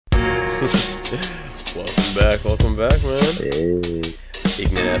Welcome back, man. Hey.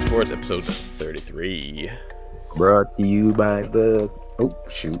 Ign'ant Sports, episode 33. Brought to you by the... Oh,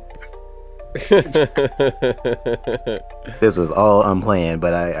 shoot. This was all unplanned,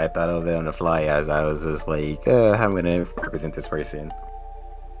 but I thought of it on the fly as I was just like, how am I going to represent this person?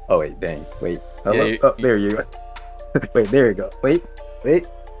 Oh, wait, dang. Wait. Hello? Yeah, there you go. Wait, there you go. Wait. There.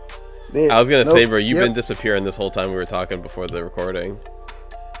 I was going to say, bro, you've been disappearing this whole time we were talking before the recording.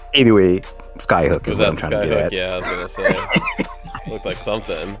 Anyway, Skyhook is what I'm trying to get at. Yeah, I was going to say. Looks like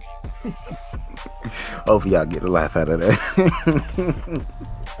something. Hopefully y'all get a laugh out of that.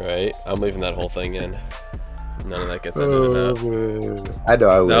 Right? I'm leaving that whole thing in. None of that gets edited out. Man. I know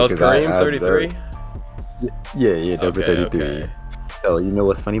I would. That was Kareem, 33? Yeah, number 33. Okay. So you know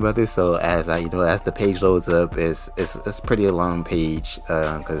what's funny about this? So as as the page loads up, it's pretty a long page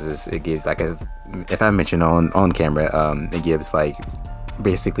because it gives like if I mention on camera, it gives like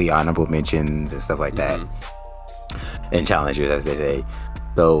basically honorable mentions and stuff like that, and challenges as they say.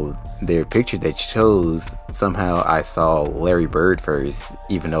 So their picture that chose, somehow I saw Larry Bird first,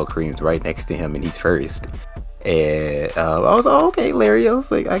 even though Kareem's right next to him and he's first. And I was like, okay, Larry. I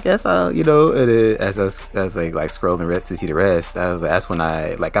was like, I guess I'll, and as I was like scrolling the rest to see the rest, I was like, that's when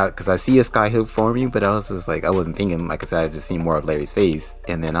because I see a Skyhook forming, but I was just like, I wasn't thinking, like I said, I just seen more of Larry's face.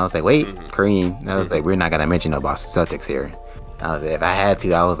 And then I was like, wait, Kareem. And I was like, we're not gonna mention no Boston Celtics here. I was like, if I had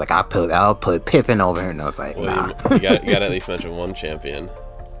to, I was like, I'll put Pippen over here. And I was like, nah. You got to at least mention one champion.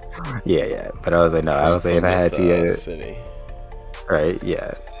 Yeah. But I was like, no. I was like, if I had to, city. Right?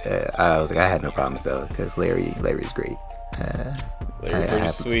 Yeah. I was like, I had no problems though, because Larry's great. Larry's pretty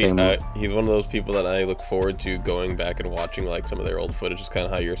sweet. He's one of those people that I look forward to going back and watching like some of their old footage. Just kind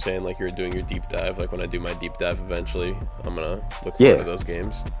of how you're saying, like you're doing your deep dive. Like when I do my deep dive eventually, I'm gonna look forward to those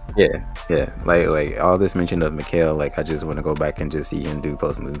games. Yeah. Like all this mention of Mikhail, like I just want to go back and just see him do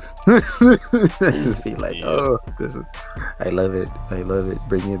post moves. Just be like, I love it.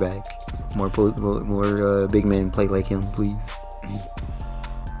 Bring it back. More big men play like him, please.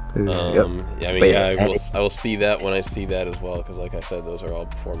 I will see that when I see that as well, because like I said, those are all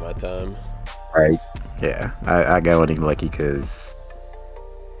before my time. Right. Yeah, I got one lucky because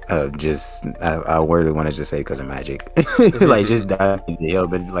I really want to just say because of Magic. Like just dive into hell,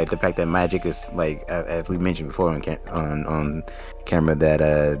 but like the fact that Magic is like as we mentioned before on camera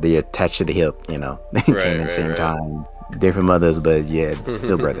that they attached to the hip, they came at the same time. Different mothers, but yeah,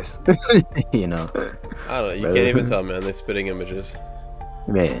 still brothers. I don't know. You can't even tell, man. They're spitting images.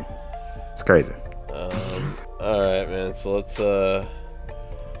 Man, it's crazy. All right, man. So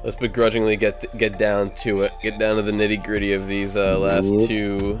let's begrudgingly get down to it. Get down to the nitty gritty of these last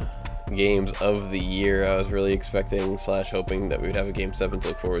two games of the year. I was really expecting / hoping that we would have a game 7 to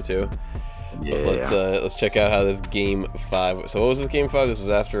look forward to. Yeah. But let's check out how this game 5. So what was this game 5? This was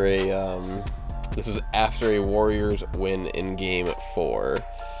after a Warriors win in game 4.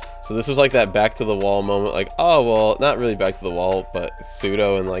 So this was like that back to the wall moment, like, oh, well, not really back to the wall, but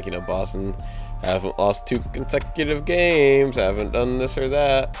pseudo, and Boston haven't lost 2 consecutive games, haven't done this or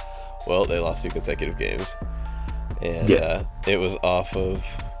that. Well, they lost 2 consecutive games. And it was off of,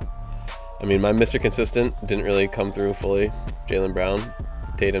 my Mr. Consistent didn't really come through fully. Jaylen Brown,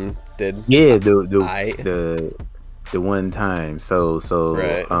 Tatum did. Yeah, the one time. So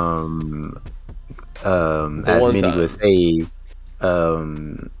right. As many would say,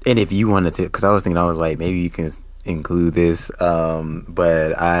 and if you wanted to, because I was like, maybe you can include this,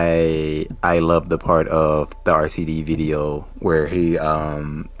 but I love the part of the RCD video where he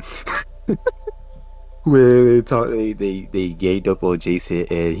where they gave up on Jason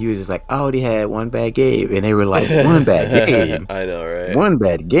and he was just like, I already had one bad game, and they were like, one bad game. I know, right? One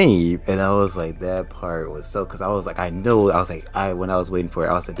bad game. And I was like, that part was so, because I was like, when I was waiting for it,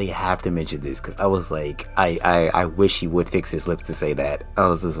 I was like, they have to mention this, because I was like, I wish he would fix his lips to say that. I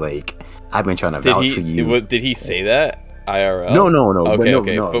was just like, I've been trying to vouch for you. Did he say that? IRL? No.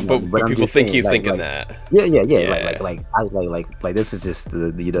 Okay. No, but people think he's thinking that. Yeah. Like this is just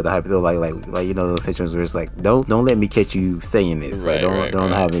the hypothetical, like those situations where it's like, don't let me catch you saying this. Right, like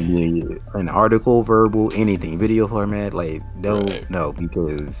don't have an article, verbal, anything, video format. Like no,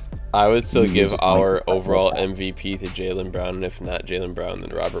 because I would still give our overall MVP to Jaylen Brown, and if not Jaylen Brown,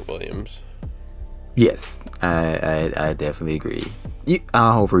 then Robert Williams. Yes, I definitely agree.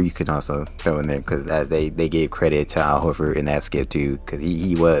 Al Horford you can also throw in there, because as they gave credit to Al Horford in that skit too, because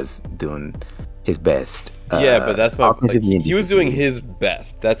he was doing his best. But that's my he was doing his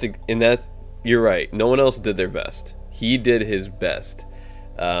best. That's you're right. No one else did their best. He did his best,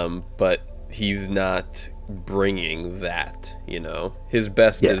 but he's not bringing that. His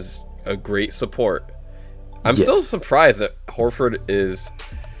best is a great support. I'm still surprised that Horford is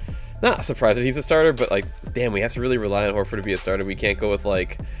not surprised that he's a starter, but like, damn, we have to really rely on Horford to be a starter. We can't go with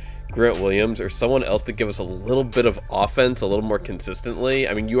like Grant Williams or someone else to give us a little bit of offense a little more consistently.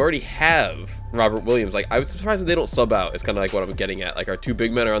 I mean, you already have Robert Williams. Like, I was surprised that they don't sub out. It's kind of like what I'm getting at. Like, our two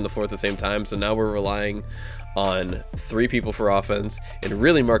big men are on the floor at the same time, so now we're relying on 3 people for offense, and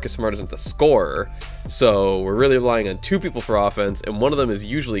really Marcus Smart isn't the scorer, so we're really relying on 2 people for offense, and one of them is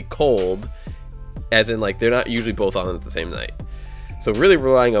usually cold, as in like they're not usually both on at the same night. So really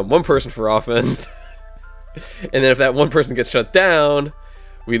relying on one person for offense, and then if that one person gets shut down,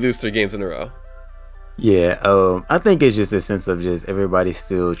 we lose 3 games in a row. Yeah, I think it's just a sense of just everybody's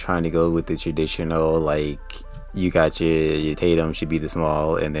still trying to go with the traditional, like, you got your Tatum should be the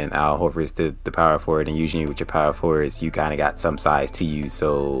small, and then Al Horford's the power forward, and usually with your power forwards, you kind of got some size to you.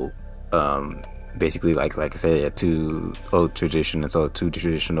 So, basically, like I said, two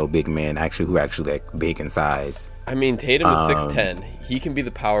traditional big men who actually like big in size. I mean, Tatum is 6'10". He can be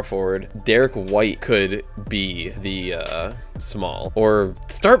the power forward. Derek White could be the small, or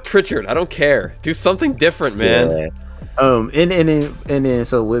start Pritchard. I don't care. Do something different, man. Yeah. And then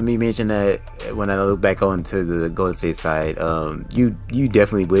so with me mentioning that, when I look back onto the Golden State side, you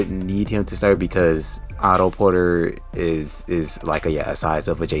definitely wouldn't need him to start because Otto Porter is like a size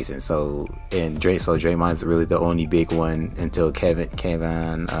of adjacent. So Draymond's really the only big one until Kevin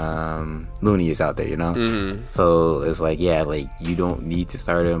Looney is out there, you know. Mm-hmm. So it's like, yeah, like you don't need to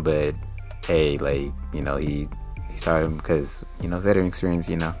start him, but hey, like, you know, he started him because, you know, veteran experience,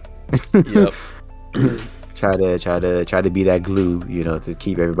 you know. Yep. Try to be that glue, you know, to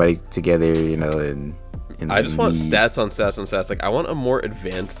keep everybody together, you know. And I just want stats on stats on stats. Like, I want a more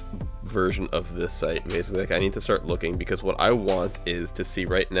advanced version of this site, basically. Like, I need to start looking, because what I want is to see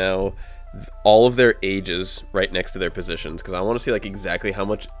right now all of their ages right next to their positions, because I want to see like exactly how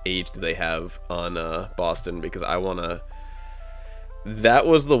much age do they have on Boston, because I want to. That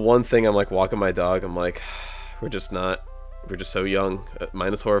was the one thing I'm like walking my dog. I'm like, we're just so young,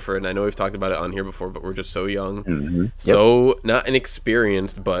 minus Horford, and I know we've talked about it on here before, but we're just so young. Mm-hmm. Yep. So not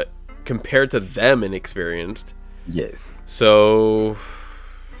inexperienced, but compared to them inexperienced. Yes. So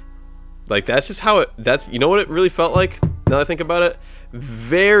like that's just how you know what it really felt like, now that I think about it?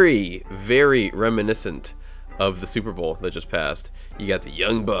 Very, very reminiscent of the Super Bowl that just passed. You got the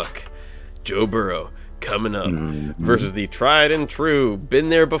young buck, Joe Burrow, coming up versus the tried and true, been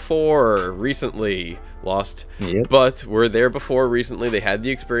there before, recently lost, but were there before recently. They had the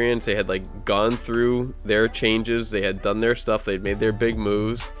experience, they had like gone through their changes, they had done their stuff, they'd made their big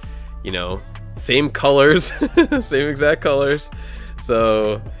moves, you know, same colors, same exact colors.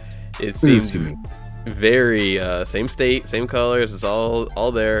 So it seems very same state, same colors, it's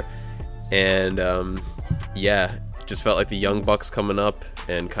all there. And yeah, just felt like the young bucks coming up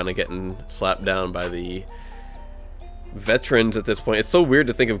and kind of getting slapped down by the veterans at this point. It's so weird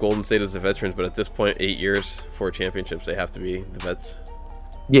to think of Golden State as the veterans, but at this point, 8 years, 4 championships, they have to be the vets.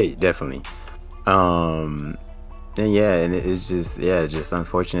 Yeah, definitely. And yeah, and it's just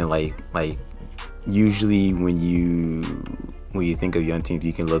unfortunate. Like usually when you think of young teams,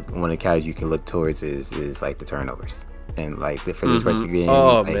 you can look, one of the categories you can look towards is like the turnovers. And like for this particular game,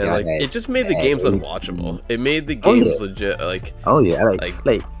 oh man, like it just made the games unwatchable. It made the games legit. Like, oh yeah,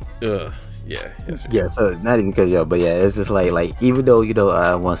 like ugh, yeah. So not even because but yeah, it's just like even though, you know,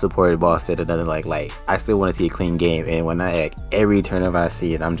 I want to support Boston and nothing, like I still want to see a clean game. And when every turnover I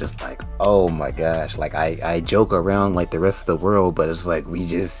see it, I'm just like, oh my gosh. Like I joke around like the rest of the world, but it's like you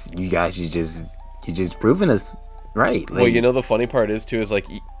just proving us right. Like, well, you know, the funny part is too is like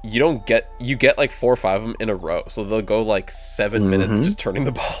you get like 4 or 5 of them in a row, so they'll go like 7 minutes just turning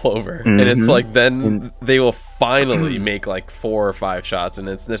the ball over, and it's like then they will finally make like 4 or 5 shots, and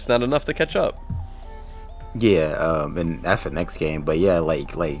it's not enough to catch up. Yeah, and that's the next game. But yeah,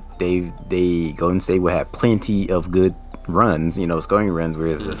 like they Golden State will have plenty of good runs, you know, scoring runs where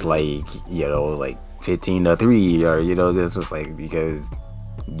it's just like, you know, like 15-3, or, you know, this is like because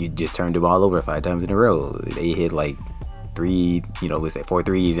you just turned the ball over 5 times in a row. They hit like 3, you know, let's say 4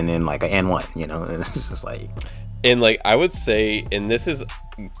 threes, and then like an one, you know, and it's just like. And like I would say, and this is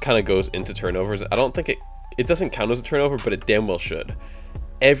kind of goes into turnovers. I don't think it doesn't count as a turnover, but it damn well should.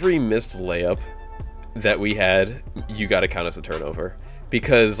 Every missed layup that we had, you got to count as a turnover,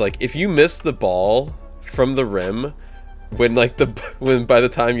 because like if you miss the ball from the rim when by the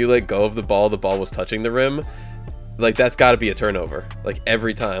time you let go of the ball was touching the rim, like that's got to be a turnover, like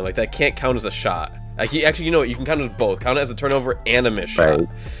every time. Like that can't count as a shot. Like actually, you know what, you can count it as both. Count it as a turnover and a missed shot,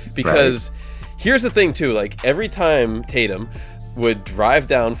 because here's the thing too, like every time Tatum would drive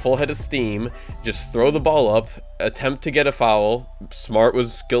down full head of steam, just throw the ball up, attempt to get a foul, Smart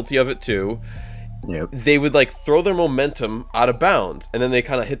was guilty of it too, they would like throw their momentum out of bounds, and then they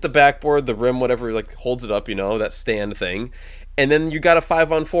kind of hit the backboard, the rim, whatever like holds it up, that stand thing, and then you got a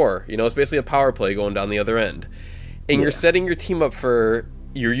 5-on-4. It's basically a power play going down the other end, and you're setting your team up for,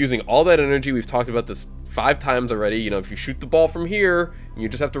 you're using all that energy. We've talked about this 5 times already. If you shoot the ball from here and you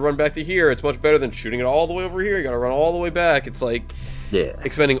just have to run back to here, it's much better than shooting it all the way over here. You got to run all the way back. It's like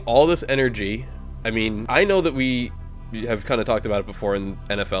expending all this energy. I mean, I know that we have kind of talked about it before in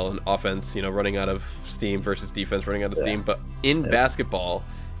NFL and offense, running out of steam versus defense running out of steam, but in basketball,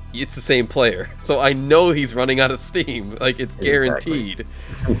 it's the same player. So I know he's running out of steam. Like, it's guaranteed.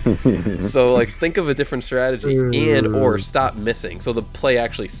 So, like, think of a different strategy or stop missing. So the play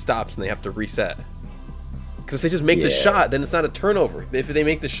actually stops and they have to reset. Because if they just make the shot, then it's not a turnover. If they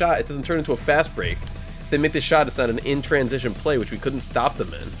make the shot, it doesn't turn into a fast break. If they make the shot, it's not an in-transition play, which we couldn't stop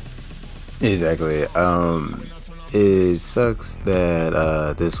them in. Exactly. It sucks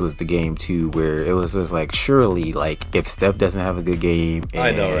that this was the game too, where it was just like, surely, like, if Steph doesn't have a good game,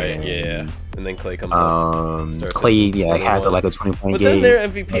 I know, right? Yeah. And then Clay comes up. Clay, has like a 20-point game. But then their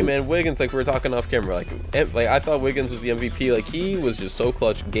MVP, man, Wiggins, like we were talking off camera, like I thought Wiggins was the MVP. Like, he was just so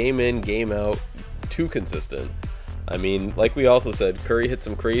clutch, game in, game out, too consistent. I mean, like we also said, Curry hit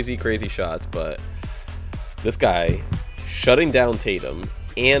some crazy shots, but this guy shutting down Tatum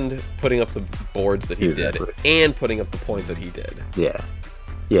and putting up the boards that he did, and putting up the points that he did. Yeah,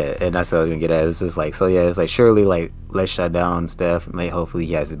 and that's what I was gonna get at. It's just like, so it's like, surely, like, let's shut down Steph, and like, hopefully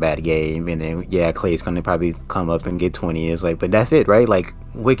he has a bad game, and then Clay's gonna probably come up and get 20. It's like, but that's it, right? Like,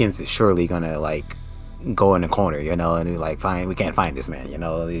 Wiggins is surely gonna like go in the corner, and like, fine, we can't find this man,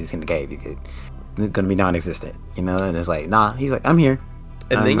 he's in the cave, he's gonna be non-existent, and it's like, nah, he's like, I'm here.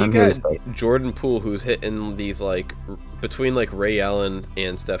 And then you got Jordan Poole, who's hitting these, like, between, like, Ray Allen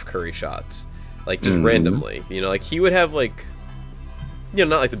and Steph Curry shots. Like, just randomly. Like, he would have, like, not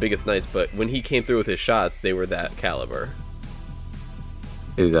like the biggest nights, but when he came through with his shots, they were that caliber.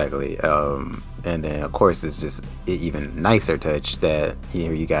 Exactly. And then, of course, it's just an even nicer touch that,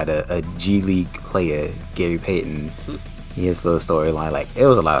 you got a G League player, Gary Payton. His little storyline, like, it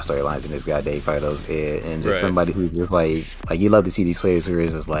was a lot of storylines in this goddamn finals, and just somebody who's just like you love to see these players who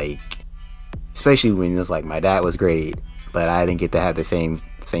is just like, especially when it's like, my dad was great, but I didn't get to have the same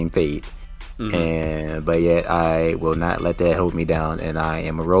fate, but yet I will not let that hold me down, and I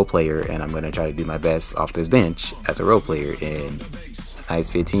am a role player, and I'm gonna try to do my best off this bench as a role player, and nice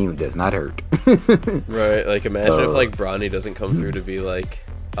 15 does not hurt. Right, like, imagine if like Bronny doesn't come through to be like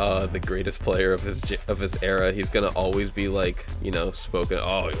the greatest player of his era. He's gonna always be like, spoken.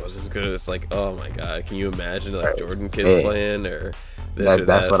 Oh, he was as good. It's like, oh my god, can you imagine like Jordan Kidd playing or this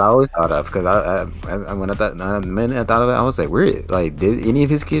that's what I always thought of, because I when I thought, the minute I thought of it, I was like, weird. Like, did any of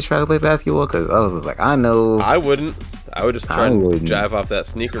his kids try to play basketball? Because I was just like, I know I wouldn't. I would just try and jive off that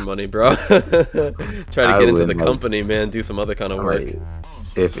sneaker money, bro. Try to get into the company, man. Do some other kind of work.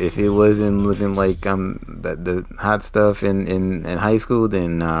 If it wasn't looking like the hot stuff in high school,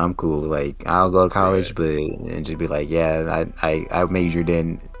 then I'm cool. Like, I'll go to college, but and just be like, I majored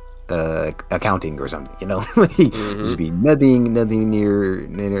in accounting or something, like, just be nothing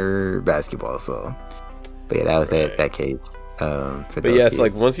near basketball. So, but yeah, that was that case. But yes,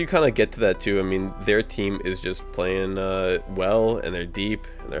 like, once you kind of get to that too, I mean, their team is just playing well, and they're deep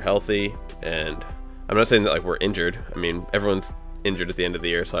and they're healthy, and I'm not saying that like we're injured. I mean, everyone's injured at the end of the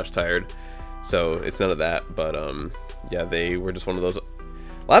year / tired, so it's none of that. But they were just one of those, a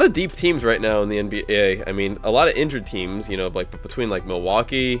lot of deep teams right now in the NBA. I mean, a lot of injured teams, like between like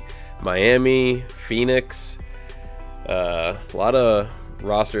Milwaukee, Miami, Phoenix, a lot of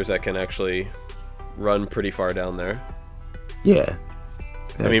rosters that can actually run pretty far down there. Yeah,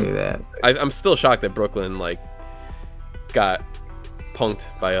 I mean, I'm still shocked that Brooklyn like got punked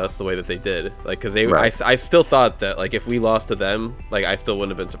by us the way that they did, like, because I still thought that, like, if we lost to them, like, I still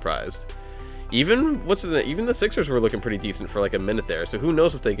wouldn't have been surprised. Even the Sixers were looking pretty decent for like a minute there, so who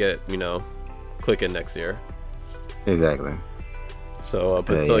knows if they get clicking next year. Exactly. So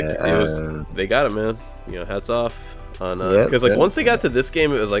but they got it, man. Hats off on because like once they got to this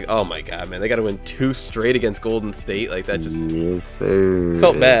game, it was like, oh my god, man, they got to win 2 straight against Golden State. Like, that just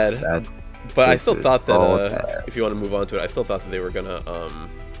felt bad. But I still thought that if you want to move on to it, I still thought that they were gonna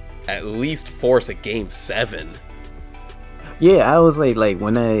at least force a game 7. Yeah, I was like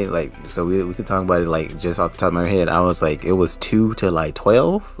when I so we could talk about it like just off the top of my head. I was like, it was 2 to like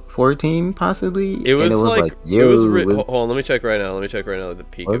 12, 14 possibly. It was hold on, let me check right now. The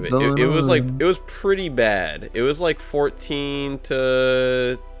peak of it. It was pretty bad. It was like 14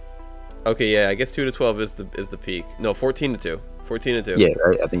 to. Okay, yeah, I guess 2 to 12 is the peak. No, 14 to 2. 14 to 2. Yeah,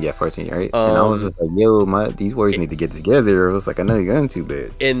 right. I think 14, right? And I was just like, these Warriors need to get together. I was like, I know you're going to,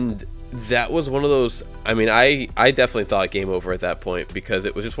 but that was one of those. I mean, I definitely thought game over at that point, because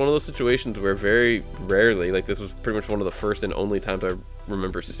it was just one of those situations where very rarely, like, this was pretty much one of the first and only times I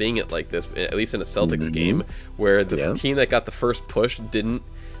remember seeing it like this, at least in a Celtics game, where the team that got the first push didn't,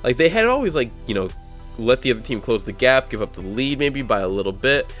 like, they had always, like, you know, let the other team close the gap, give up the lead maybe by a little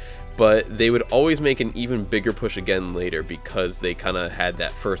bit, but they would always make an even bigger push again later because they kind of had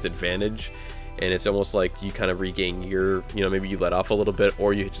that first advantage. And it's almost like you kind of regain your, you know, maybe you let off a little bit,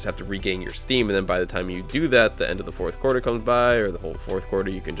 or you just have to regain your steam. And then by the time you do that, the end of the fourth quarter comes by, or the whole fourth quarter,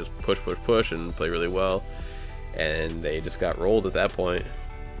 you can just push and play really well. And they just got rolled at that point.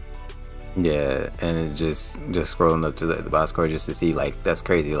 Yeah, and it just scrolling up to the box score just to see, like, that's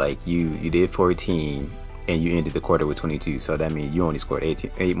crazy. Like, you did 14 and you ended the quarter with 22, so that means you only scored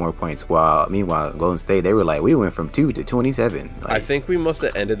eight more points. While meanwhile Golden State, they were like, we went from 2 to 27. Like, I think we must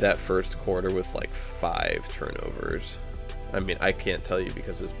have ended that first quarter with like 5 turnovers. I mean, I can't tell you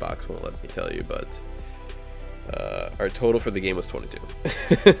because this box won't let me tell you, but our total for the game was 22.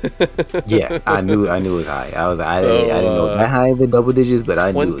 Yeah, I knew it was high. I didn't know that high in double digits, but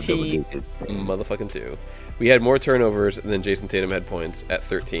I knew it was double digits. Motherfucking 2. We had more turnovers than Jason Tatum had points at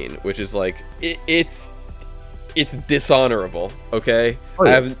 13, which is like it's dishonorable, okay? Oh,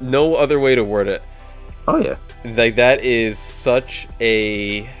 yeah. I have no other way to word it. Oh yeah. Like, that is such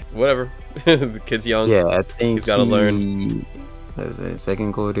a whatever. The kid's young. Yeah, I think he's got to learn. That was it,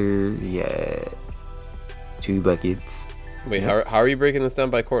 second quarter. Yeah, 2 buckets. Wait, how are you breaking this down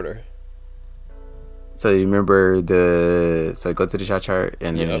by quarter? So you remember so go to the shot chart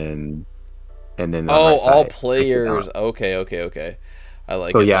and then all players. Okay. I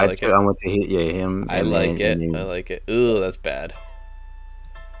like it. So yeah, I went to hit him. I like it. Ooh, that's bad.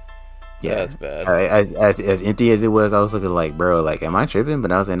 Yeah, that's bad. As empty as it was, I was looking like, bro, like, am I tripping?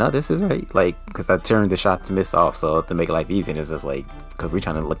 But I was like, no, this is right. Like, because I turned the shot to miss off, so to make life easy, and it's just like, because we're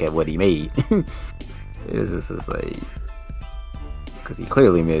trying to look at what he made. It's just like, because he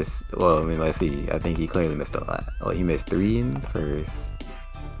clearly missed. Well, I mean, let's see. I think he clearly missed a lot. Oh, he missed 3 in the first,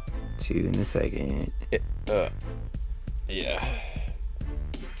 2 in the second. Yeah.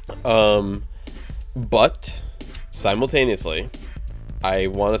 But simultaneously, I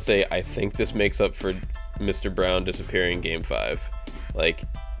want to say I think this makes up for Mr. Brown disappearing in Game 5. Like,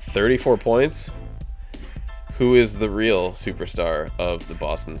 34 points. Who is the real superstar of the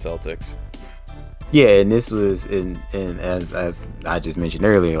Boston Celtics? Yeah, and this was as I just mentioned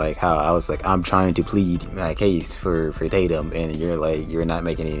earlier, like how I was like, I'm trying to plead my case for Tatum, and you're like, you're not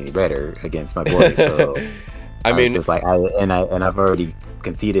making it any better against my boy. So I mean, just like I've already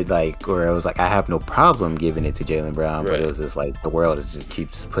conceded, like, or I was like, I have no problem giving it to Jaylen Brown, right. But it was just like the world just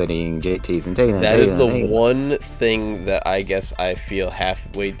keeps putting JTs and Tatum. That is the one thing that I guess I feel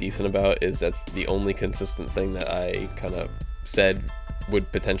halfway decent about, is that's the only consistent thing that I kind of said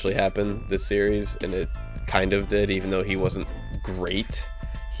would potentially happen this series, and it kind of did, even though he wasn't great.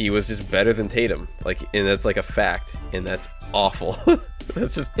 He was just better than Tatum, like, and that's like a fact, and that's awful.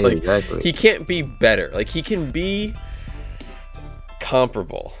 That's just like, exactly. He can't be better. Like, he can be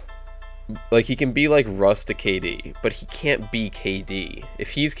comparable. Like, he can be like Russ to KD, but he can't be KD.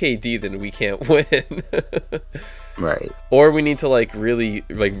 If he's KD, then we can't win. Right. Or we need to like really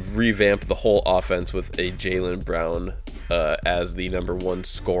like revamp the whole offense with a Jaylen Brown as the #1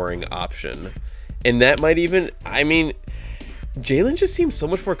 scoring option. And that might even, I mean, Jaylen just seems so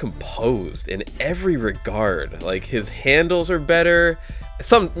much more composed in every regard. Like, his handles are better.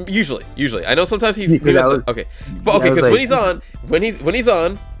 Usually. I know sometimes he because when he's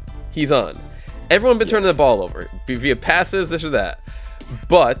on, he's on. Everyone been turning the ball over via passes, this or that.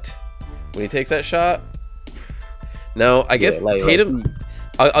 But when he takes that shot, now I guess Tatum.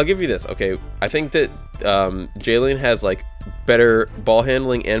 I'll give you this. Okay, I think that Jaylen has like better ball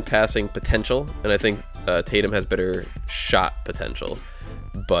handling and passing potential, and I think Tatum has better shot potential.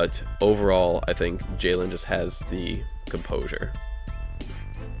 But overall, I think Jaylen just has the composure.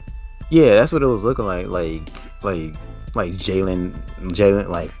 Yeah, that's what it was looking like. Like Jaylen,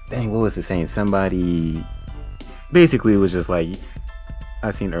 like, dang, what was it saying? Somebody basically was just like, I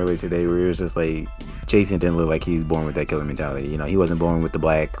seen earlier today where it was just like, Jason didn't look like he was born with that killer mentality. You know, he wasn't born with the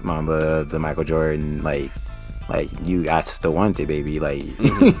Black Mamba, the Michael Jordan, like you, I still want it, baby. Like,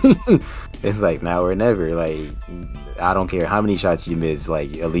 it's like now or never. Like, I don't care how many shots you miss.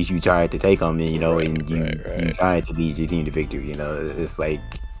 Like, at least you tried to take them, and you know, and you tried to lead your team to victory. You know, it's like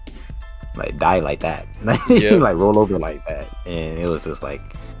die like that, like roll over like that. And it was just like,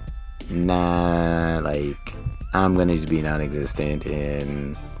 nah, like, I'm gonna just be non-existent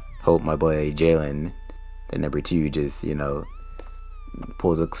and hope my boy Jaylen, the #2, just, you know,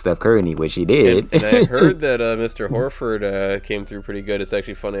 pulls a Steph Curry, which he did. And I heard that Mr. Horford came through pretty good. It's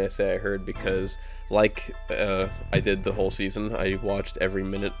actually funny I say I heard because, like I did the whole season, I watched every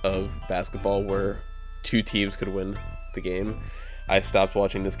minute of basketball where two teams could win the game. I stopped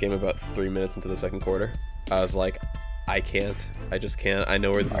watching this game about 3 minutes into the second quarter. I was like, I just can't. I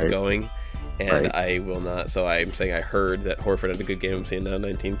know where this is going, and I will not. So I'm saying I heard that Horford had a good game. I'm seeing now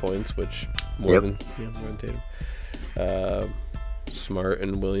 19 points, which more than Tatum. Smart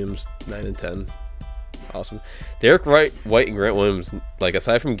and Williams 9 and 10. Awesome. Derek White and Grant Williams, like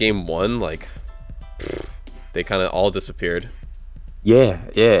aside from game 1, like they kind of all disappeared. Yeah,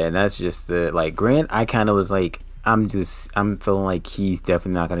 and that's just like Grant. I kind of was like, I'm feeling like he's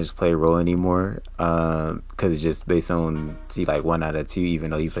definitely not gonna just play a role anymore. Because it's just based on like 1 out of 2,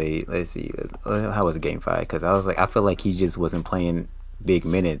 even though he played. Let's see, how was it game 5? Because I was like, I feel like he just wasn't playing big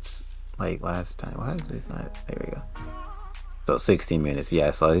minutes like last time. Why is it not? There we go. So 16 minutes,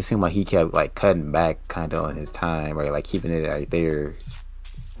 yeah. So it seemed like he kept like cutting back kind of on his time, or like keeping it right there.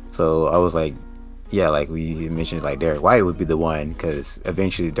 So I was like, yeah, like we mentioned, like Derek White would be the one, because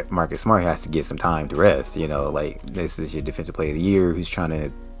eventually Marcus Smart has to get some time to rest. You know, like this is your defensive player of the year who's trying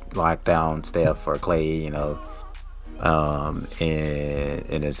to lock down Steph or Clay. You know,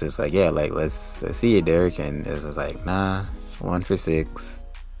 and it's just like, yeah, like let's see it, Derek, and it's just like, nah, 1 for 6.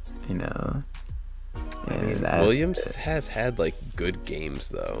 You know. And Williams has had like good games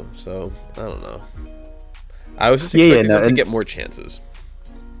though, so I don't know. I was just expecting them to get more chances.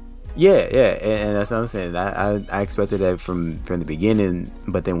 Yeah, and that's what I'm saying. I expected that from the beginning,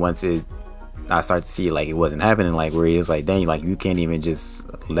 but then once I start to see like it wasn't happening, like where he was like, dang, like you can't even just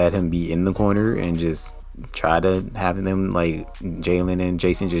let him be in the corner and just try to have them like Jalen and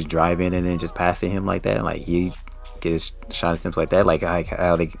Jason just drive in and then just pass to him like that, like he gets shot attempts like that, like I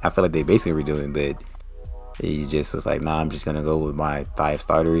feel like they basically were doing, but he just was like, nah, I'm just gonna go with my 5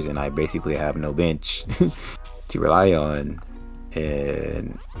 starters, and I basically have no bench to rely on.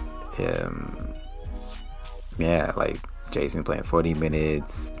 And yeah, like Jason playing 40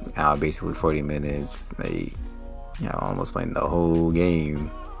 minutes, Al basically 40 minutes, like, you know, almost playing the whole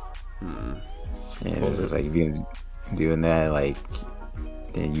game. And it's just like, if you're doing that, like,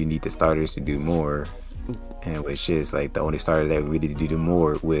 then you need the starters to do more, and which is like the only starter that really did do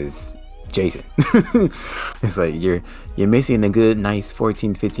more was Jason. It's like you're missing a good nice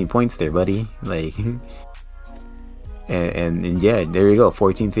 14-15 points there, buddy. Like, and yeah, there you go,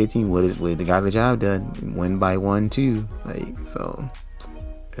 14-15 would got the job done. Win by 1 too. Like, so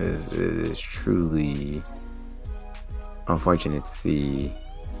it is truly unfortunate to see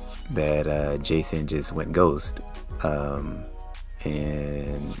that Jason just went ghost, and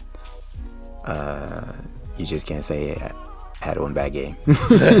you just can't say it had one bad game.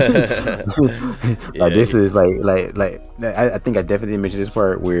 Like this is like I think I definitely mentioned this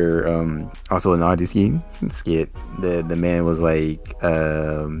part where also in Odyssey skit the man was like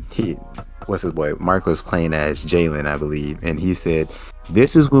what's his boy Mark was playing as Jalen, I believe, and he said,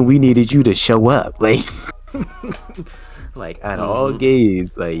 this is when we needed you to show up, like like at all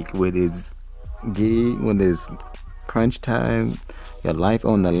games, like when it's crunch time, your life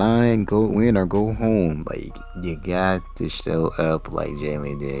on the line, go win or go home, like you got to show up like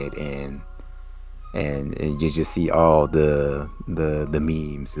Jalen did, and you just see all the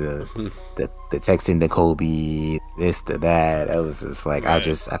memes, the texting to Kobe, this to that. I was just like, I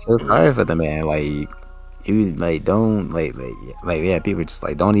feel sorry for the man. Like you like don't like yeah, people just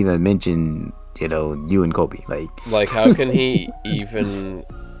like don't even mention, you know, you and Kobe, like how can he even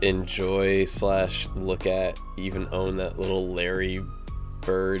enjoy / look at, even own that little Larry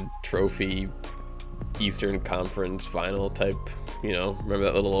Bird trophy Eastern Conference final type, you know, remember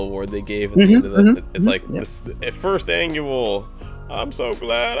that little award they gave at the end of that? It's like this first annual, I'm so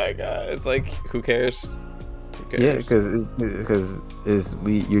glad I got it. It's like, who cares? Yeah, because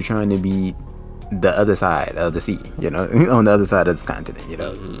you're trying to be the other side of the sea, you know, on the other side of this continent, you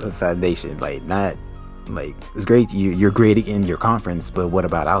know, the other side of the nation, like not like, it's great you're great in your conference, but what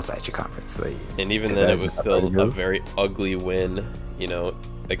about outside your conference? Like, and even then, it was still a very ugly win, you know,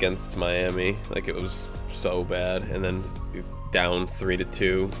 against Miami. Like, it was so bad, and then down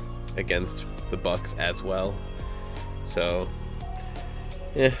 3-2 against the Bucks as well. So,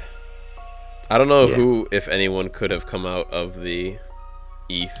 yeah, I don't know who, if anyone, could have come out of the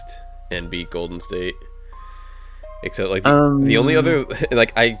East and beat Golden State. Except, like, the only other,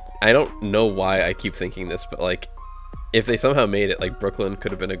 like, I don't know why I keep thinking this, but, like, if they somehow made it, like, Brooklyn could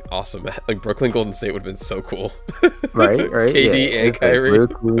have been an awesome, like, Brooklyn Golden State would have been so cool. Right. KD and Kyrie.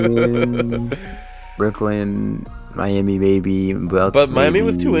 Like Brooklyn, Miami maybe, but Miami maybe.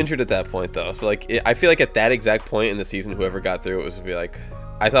 was too injured at that point though. So like I feel like at that exact point in the season, whoever got through it was to be like,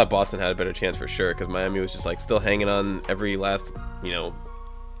 I thought Boston had a better chance for sure because Miami was just like still hanging on every last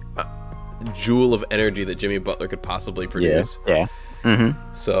jewel of energy that Jimmy Butler could possibly produce. Yeah.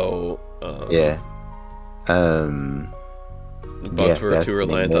 So yeah. The Bucks were too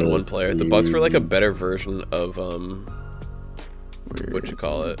reliant on one player. The Bucks were like a better version of what you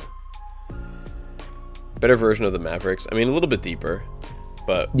call it? Better version of the Mavericks. I mean, a little bit deeper,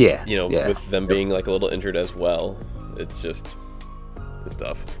 but with them being like a little injured as well, it's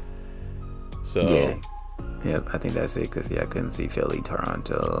tough. So yeah, I think that's it. Because I couldn't see Philly,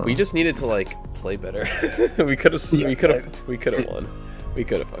 Toronto. We just needed to like play better. we could have won. We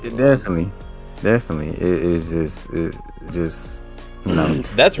could have fucking won. Definitely. It's just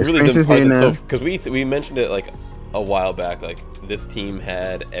that's really the part that's because we mentioned it like a while back. Like this team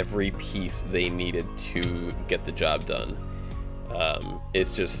had every piece they needed to get the job done.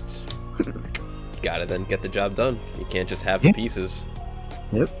 It's just you gotta then get the job done. You can't just have the pieces.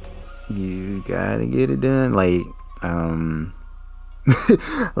 Yep. You gotta get it done. Like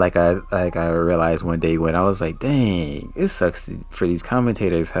like I realized one day when I was like, dang, it sucks for these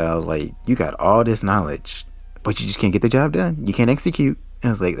commentators how like you got all this knowledge, but you just can't get the job done. You can't execute. And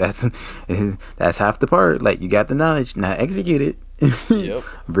I was like, that's half the part. Like you got the knowledge, now execute it. Yep.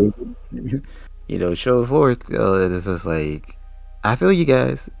 Bring it, show it forth. It's just like, I feel you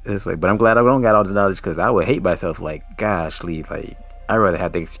guys. It's like, but I'm glad I don't got all the knowledge because I would hate myself. Like, gosh, Lee, like I'd rather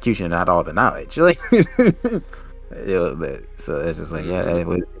have the execution and not all the knowledge. Like, but so it's just like,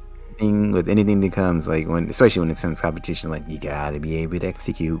 with anything that comes, like especially when it comes to competition, like you gotta be able to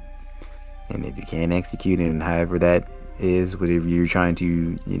execute. And if you can't execute, and however that is, whatever you're trying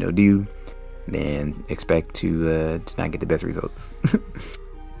to do, then expect to not get the best results.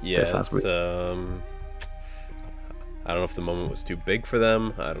 Yeah, I don't know if the moment was too big for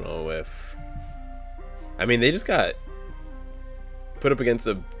them. I don't know if they just got put up against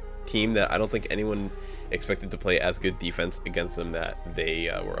a team that I don't think anyone expected to play as good defense against them that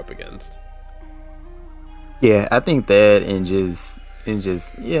they were up against. Yeah, I think that and just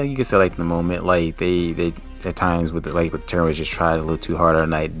you can say like the moment, like they at times with the turnovers just tried a little too hard all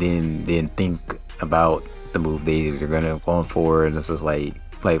night, then think about the move they're gonna go for, and this is like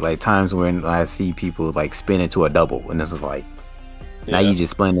times when I see people like spin into a double, and this is like now you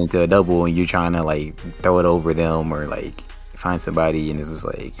just spin into a double and you're trying to like throw it over them or like find somebody, and this is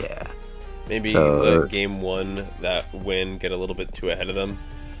like maybe let game one that win get a little bit too ahead of them.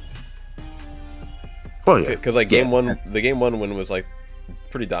 Well, yeah, because like game one win was like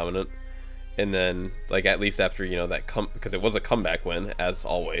pretty dominant, and then like at least after because it was a comeback win as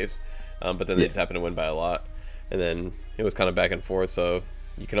always, but then they just happened to win by a lot, and then it was kind of back and forth. So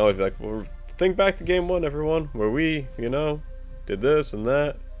you can always be like, well, think back to game one, everyone, where we did this and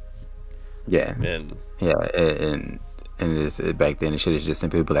that. Yeah, and back then it should have just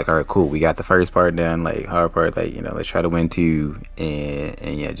simply be like, all right, cool, we got the first part done, like hard part, like let's try to win two,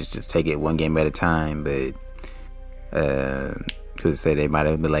 and just take it one game at a time. But because say they might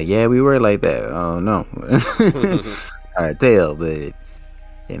have been like, yeah, we were like that. Oh no, all right, tell, but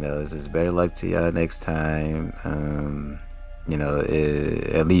it's just better luck to y'all next time.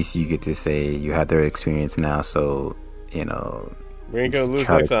 At least you get to say you have their experience now, so we ain't gonna lose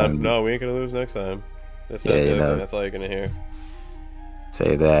next time. No, we ain't gonna lose next time. That's that's all you're gonna hear.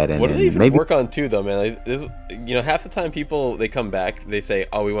 Say that, and what do they even work on too, though, man? Like this, half the time people they come back, they say,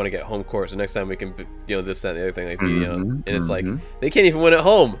 "Oh, we want to get home court, so next time we can, this, that, and the other thing." Like, and it's like they can't even win at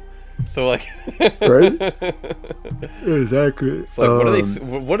home. So like, right? Exactly. It's like,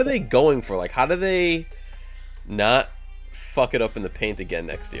 what are they going for? Like, how do they not fuck it up in the paint again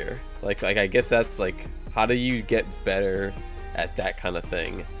next year? Like I guess that's like, how do you get better at that kind of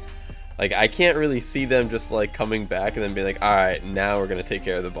thing? Like, I can't really see them just like coming back and then being like, all right, now we're gonna take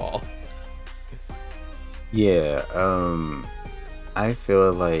care of the ball. Yeah, I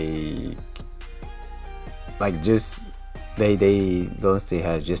feel like just they Golden State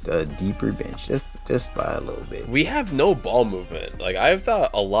had just a deeper bench, just by a little bit. We have no ball movement. Like, I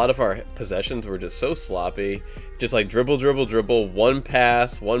thought a lot of our possessions were just so sloppy, just like dribble, one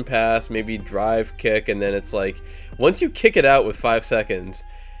pass, maybe drive, kick, and then it's like once you kick it out with 5 seconds,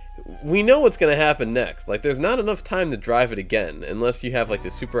 we know what's going to happen next. Like, there's not enough time to drive it again unless you have like the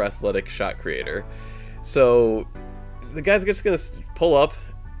super athletic shot creator. So the guy's just going to pull up,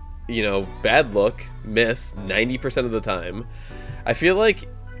 bad look, miss 90% of the time. I feel like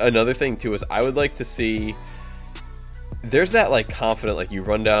another thing too is I would like to see, there's that like confident, like you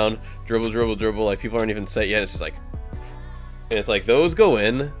run down, dribble, like people aren't even set yet. It's just like, and it's like those go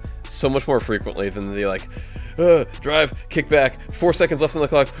in so much more frequently than the like, drive, kick back, 4 seconds left on the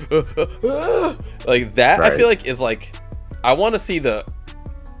clock, like that. Right. I feel like is like, I want to see the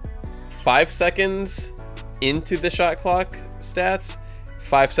 5 seconds into the shot clock stats,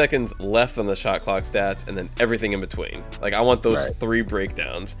 5 seconds left on the shot clock stats, and then everything in between. Like, I want those 3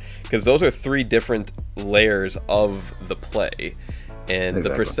 breakdowns, because those are 3 different layers of the play, and the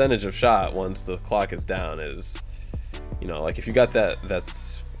percentage of shot once the clock is down is, you know, like if you got that,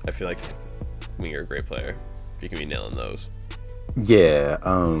 that's, I feel like when you're a great player, you can be nailing those. Yeah,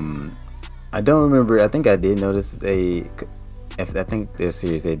 I don't remember. I think I did notice I think this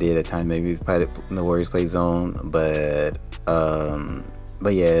series they did at time maybe the Warriors play zone, but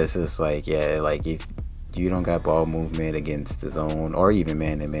yeah, it's just like, yeah, like if you don't got ball movement against the zone or even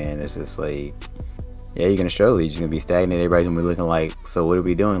man to man, it's just like, yeah, you're gonna struggle. You're just gonna be stagnant. Everybody's gonna be looking like, so what are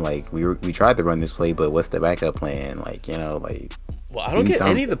we doing? Like we tried to run this play, but what's the backup plan? Like, you know, like. Well, I don't get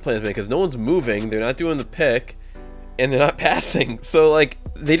any of the plans, man, because no one's moving. They're not doing the pick, and they're not passing. So like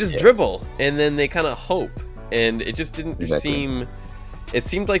they just dribble, and then they kind of hope, and it just didn't seem. It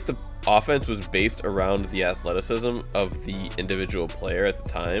seemed like the offense was based around the athleticism of the individual player at the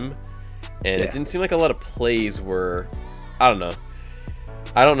time, and it didn't seem like a lot of plays were. I don't know.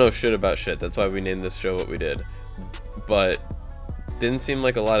 I don't know shit about shit. That's why we named this show what we did. But didn't seem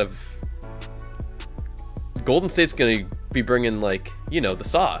like a lot of. Golden State's gonna be bringing, like, you know, the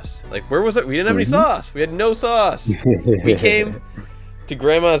sauce. Like, where was it? We didn't have any sauce. We had no sauce. We came to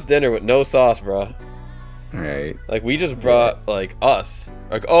grandma's dinner with no sauce, bro. Right. Like, we just brought, like, us.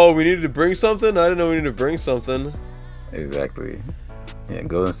 Like, oh, we needed to bring something? I didn't know we needed to bring something. Exactly. Yeah,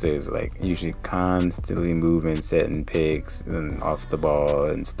 Golden State is, like, usually constantly moving, setting picks and off the ball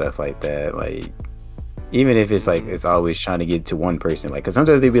and stuff like that. Like, even if it's, like, it's always trying to get to one person. Like, because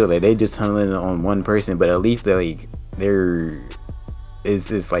sometimes they be like, they just tunneling on one person, but at least they're, like,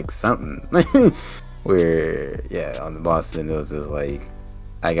 it's like something. Where, yeah, on the Boston, it was just like,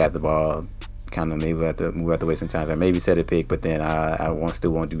 I got the ball, kind of maybe move out the way sometimes. I maybe set a pick, but then I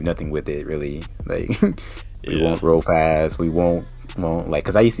still won't do nothing with it, really. Like, we won't roll fast. We won't like,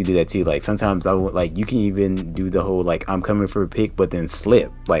 because I used to do that too. Like, sometimes I would, like, you can even do the whole, like, I'm coming for a pick, but then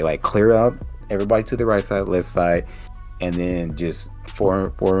slip. Like clear out everybody to the right side, left side, and then just four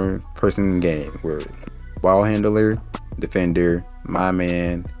person game where ball handler, defender, my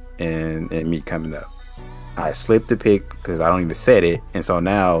man, and me coming up. I slipped the pick because I don't even set it, and so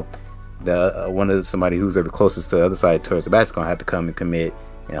now the somebody who's ever closest to the other side towards the basket gonna have to come and commit,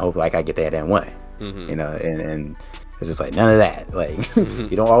 and hopefully like I get that and one. You know, and it's just like none of that. Like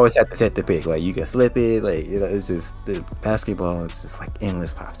you don't always have to set the pick. Like you can slip it. Like, you know, it's just the basketball. It's just like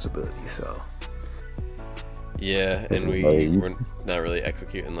endless possibilities. So yeah, and we're not really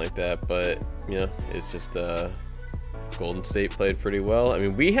executing like that. But you know, it's just Golden State played pretty well. I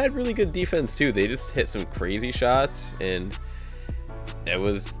mean, we had really good defense too. They just hit some crazy shots, and it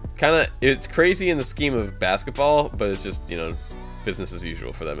was it's crazy in the scheme of basketball, but it's just, you know, business as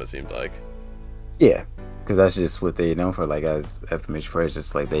usual for them, it seemed like. Yeah, because that's just what they know for. Like, as I've mentioned before, it's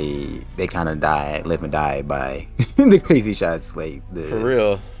just like they kind of live and die by the crazy shots. Like for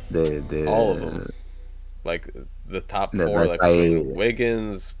real, the all of them. Like the top four, like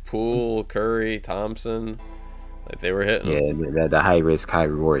Wiggins, Poole, Curry, Thompson. Like they were hitting. Yeah, the high risk, high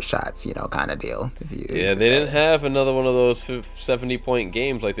reward shots, you know, kind of deal. They didn't have another one of those 70-point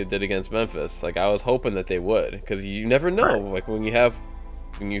games like they did against Memphis. Like I was hoping that they would, because you never know. Right. Like when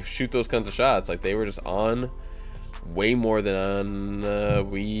you shoot those kinds of shots, like they were just on way more than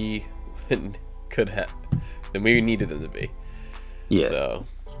we could have, than we needed them to be. Yeah. So,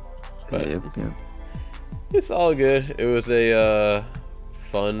 but it's all good. It was a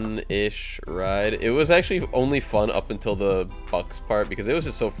fun-ish ride. It was actually only fun up until the Bucks part, because it was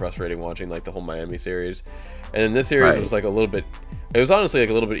just so frustrating watching like the whole Miami series. And then this series was like it was honestly like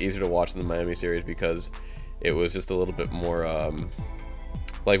a little bit easier to watch than the Miami series, because it was just a little bit more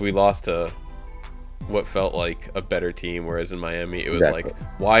like we lost to what felt like a better team, whereas in Miami it was like,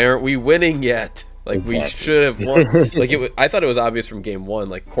 why aren't we winning yet? Like we should have won. Like I thought it was obvious from game one,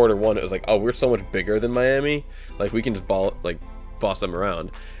 like quarter one, it was like, oh, we're so much bigger than Miami, like we can just boss them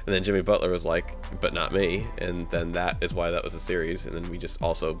around. And then Jimmy Butler was like, but not me. And then that is why that was a series. And then we just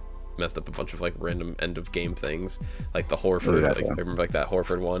also messed up a bunch of like random end of game things, like the Horford, like I remember like that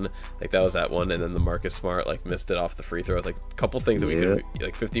Horford one, like that was that one. And then the Marcus Smart like missed it off the free throws, like a couple things that we could have,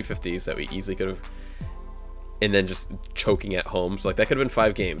 like 50-50s that we easily could have, and then just choking at home. So like that could have been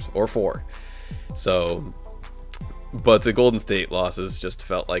 5 games or 4. So, but the Golden State losses just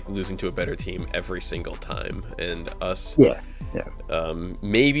felt like losing to a better team every single time, and us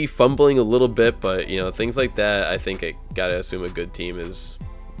maybe fumbling a little bit, but you know, things like that, I think I gotta assume a good team is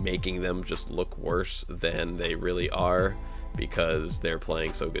making them just look worse than they really are because they're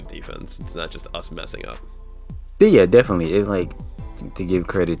playing so good defense. It's not just us messing up. Yeah, definitely. It's like, to give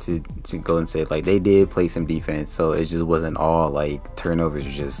credit to Golden State, like they did play some defense, so it just wasn't all like turnovers,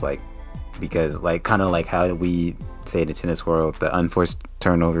 just like, because like kind of like how we say in the tennis world, the unforced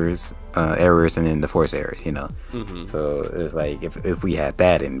turnovers, errors, and then the forced errors, you know. So it's like if we had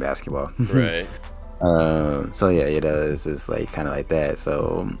that in basketball, right? So yeah, it's just like kind of like that.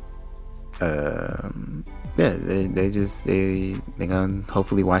 So yeah, they gonna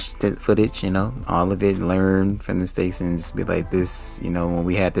hopefully watch the footage, you know, all of it, learn from mistakes, and just be like, this, you know, when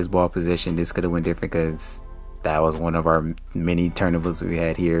we had this ball position, this could have went different, because that was one of our many turnovers we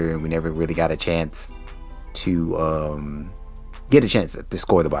had here, and we never really got a chance to get a chance to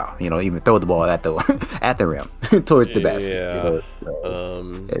score the ball, you know, even throw the ball at the at the rim towards the basket. Yeah. You know?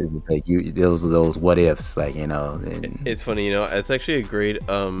 So, it's just like those what ifs, like, you know. And it's funny, you know, it's actually a great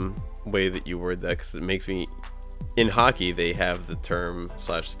way that you word that, because it makes me, in hockey they have the term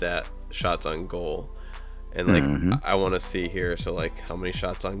 /stat shots on goal, and like I want to see here, so like how many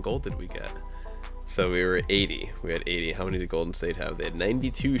shots on goal did we get? So we were 80. We had 80. How many did Golden State have? They had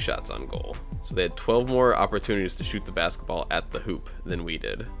 92 shots on goal. So they had 12 more opportunities to shoot the basketball at the hoop than we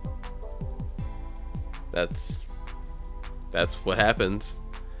did. That's what happens.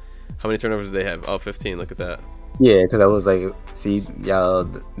 How many turnovers did they have? Oh, 15. Look at that. Yeah, because I was like, see, y'all,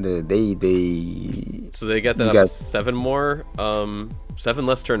 they so they got that up 7 more, 7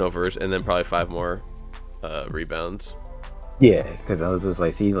 less turnovers, and then probably 5 more rebounds. Yeah, because I was just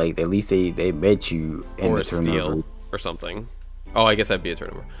like, see, like at least they met you in the turnover, steal or something. Oh, I guess that'd be a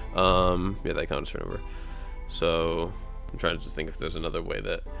turnover. Yeah, that counts turnover. So I'm trying to just think if there's another way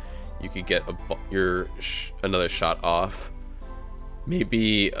that you could get another shot off.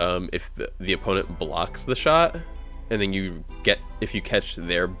 Maybe if the opponent blocks the shot, and then if you catch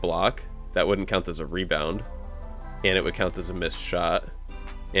their block, that wouldn't count as a rebound, and it would count as a missed shot,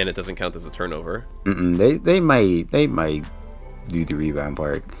 and it doesn't count as a turnover. They might do the rebound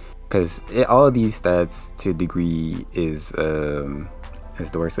part, because all of these stats to a degree is the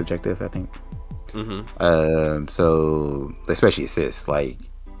word subjective, I think. So especially assists, like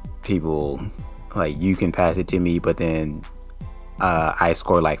people, like you can pass it to me, but then I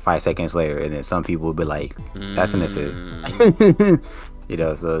score like 5 seconds later, and then some people will be like, that's an assist. You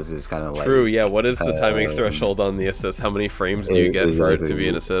know, so it's just kind of like, true. Yeah, what is the timing threshold on the assist? How many frames do you get for it to be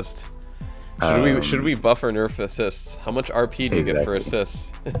an assist? Should we buff or nerf assists? How much RP do you get for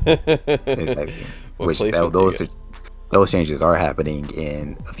assists? Exactly. Which those changes are happening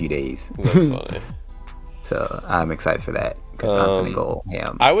in a few days. That's funny. So I'm excited for that, because I'm gonna go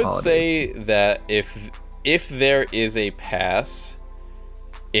ham. I would say that if there is a pass,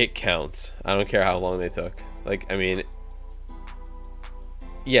 it counts. I don't care how long they took. Like, I mean,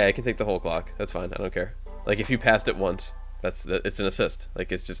 yeah, it can take the whole clock. That's fine. I don't care. Like, if you passed it once, it's an assist.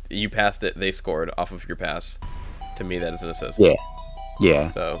 Like, it's just, you passed it, they scored off of your pass. To me, that is an assist. Yeah.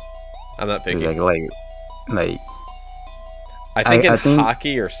 So I'm not picky. Like I think in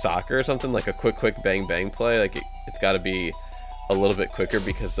hockey or soccer or something, like a quick bang play, like it's got to be a little bit quicker,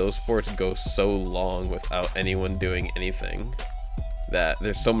 because those sports go so long without anyone doing anything that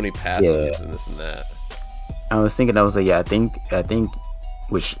there's so many passes and this and that. I was like, yeah, I think,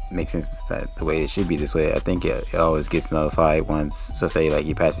 which makes sense that the way it should be this way. I think it always gets nullified once. So say like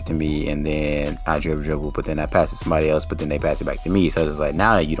you pass it to me, and then I dribble, but then I pass it to somebody else, but then they pass it back to me. So it's like,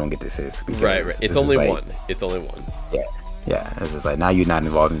 now you don't get the assist. Right. It's only one. It's only one. Yeah. It's just like, now you're not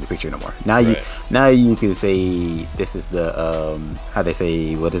involved in the picture no more. Now you can say this is the how they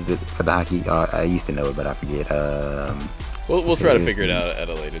say, what is it for the hockey? I used to know it, but I forget. We'll try to figure it out at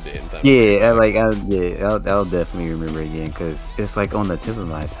a later date in time. I'll definitely remember again, because it's like on the tip of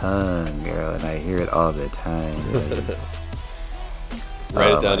my tongue, girl, and I hear it all the time. Like,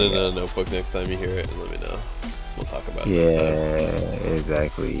 write it down in a notebook next time you hear it, and let me know. We'll talk about it. Yeah,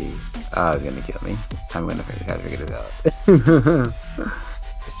 exactly. It's gonna kill me. I'm gonna try to figure it out.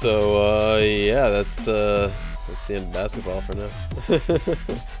 So yeah, that's the end of basketball for now.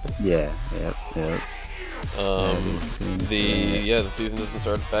 Yep. The season doesn't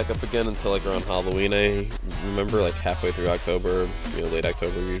start back up again until like around Halloween. I remember, like halfway through October, late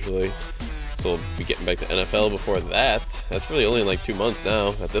October usually. So we'll be getting back to NFL before that. That's really only in like 2 months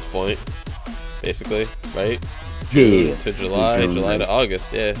now at this point, basically, right? June to July, July to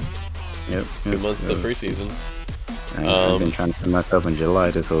August. Yeah. Yep. 2 months until preseason. I've been trying to put myself in July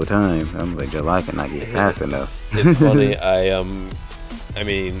this whole time. I'm like, July cannot get fast enough. It's funny. I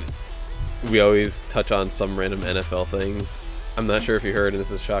mean, we always touch on some random NFL things. I'm not sure if you heard, and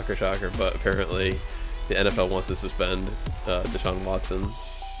this is shocker, but apparently the NFL wants to suspend Deshaun Watson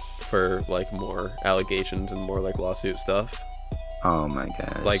for like more allegations and more like lawsuit stuff. Oh my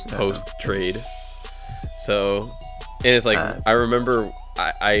gosh. Like post trade. So, and it's like I remember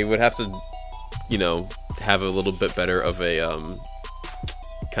I would have to, you know, have a little bit better of a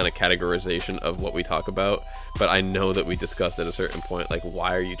kind of categorization of what we talk about. But I know that we discussed at a certain point, like,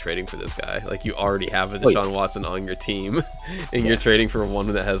 why are you trading for this guy? Like, you already have a Deshaun Watson on your team, and you're trading for one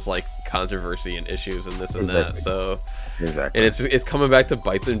that has like controversy and issues and this and that. So, and it's coming back to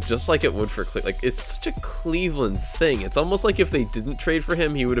bite them just like it would for like it's such a Cleveland thing. It's almost like if they didn't trade for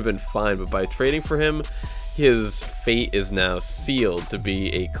him, he would have been fine. But by trading for him, his fate is now sealed to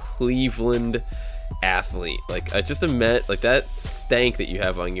be a Cleveland athlete. Like, I just admit, like that stank that you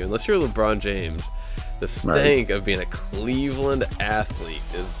have on you, unless you're LeBron James. The stank of being a Cleveland athlete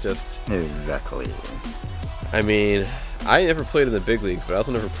is just... Exactly. I mean, I never played in the big leagues, but I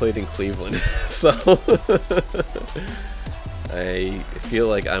also never played in Cleveland. So, I feel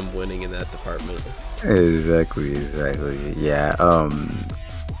like I'm winning in that department. Exactly. Yeah, I'm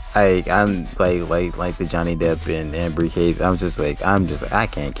like the Johnny Depp and Amber case. I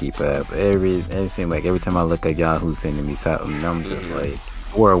can't keep up. It seems like every time I look at y'all who's sending me something, I'm just like...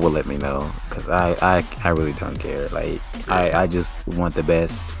 World will let me know, because I really don't care. Like, I just want the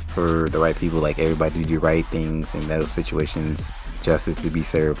best for the right people, like everybody to do right things in those situations, justice to be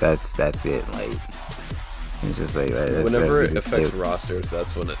served. That's it. Like, it's just like whenever it affects rosters,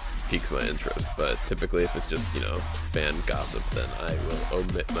 that's when it piques my interest. But typically, if it's just, you know, fan gossip, then I will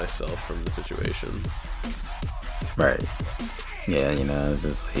omit myself from the situation. Right. Yeah, you know, it's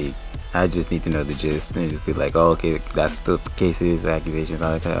just like, I just need to know the gist and just be like, oh, okay, that's the cases, accusations,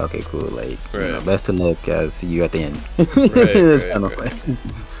 all that kind of, okay, cool. Like, you know, best of luck. See you at the end.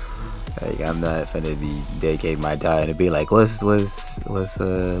 Like, I'm not gonna be dedicating my time to be like, what's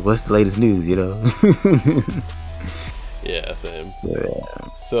the latest news, you know? Yeah, same. Yeah.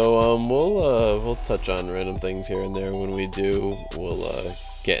 So we'll touch on random things here and there. When we do, we'll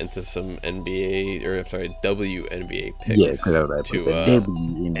get into some NBA, or I'm sorry, WNBA picks. Yeah, because I was like, to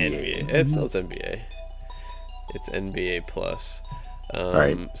WNBA. It's NBA. It's NBA plus.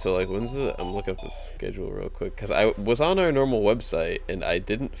 Right. So like, I'm looking up the schedule real quick, because I was on our normal website and I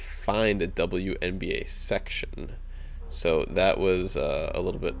didn't find a WNBA section. So that was a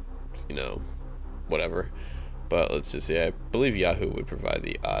little bit, you know, whatever. But let's just see. I believe Yahoo would provide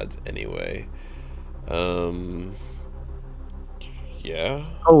the odds anyway. Yeah.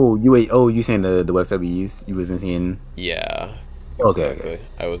 Oh, you saying the website we used? You wasn't seeing? Yeah. Okay. Exactly.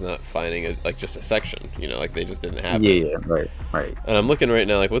 I was not finding it, like, just a section. You know, like they just didn't have it. Yeah. Right. And I'm looking right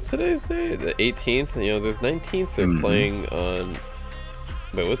now, like, what's today's day? The 18th. You know, there's 19th. They're playing on.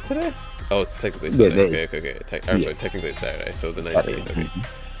 Wait, what's today? Oh, it's technically Saturday. Okay. Technically it's Saturday, so the 19th. Okay.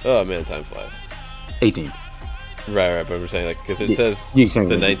 Oh man, time flies. 18th. Right, but I'm saying, like, because it says the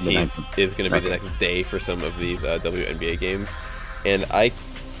 19th is going to be the next day for some of these WNBA games, and I'm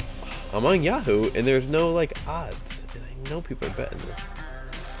on Yahoo and there's no like odds, and I know people are betting this.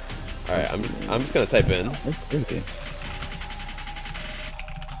 All right, I'm just gonna type in. Okay.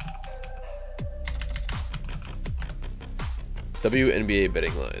 WNBA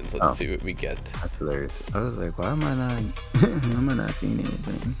betting lines. Let's see what we get. That's hilarious. I was like, why am I not seeing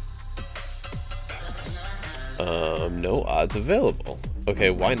anything? No odds available. Okay,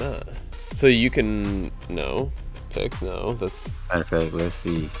 why not? So you can pick no. That's matter of fact. Let's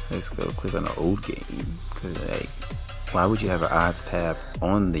see. Let's go click on the old game. Cause like, why would you have an odds tab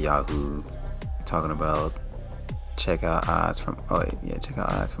on the Yahoo talking about check out odds from? Oh wait, yeah, check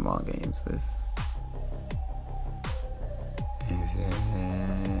out odds from all games. This is it.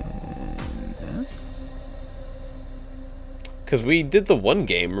 Because we did the one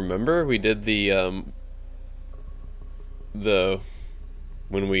game. Remember, we did the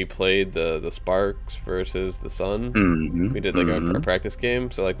when we played the Sparks versus the Sun, we did like our practice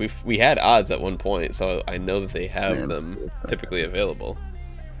game. So like we had odds at one point, so I know that they have them typically available.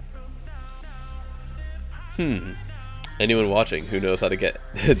 Anyone watching who knows how to get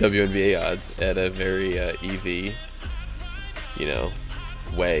WNBA odds at a very easy,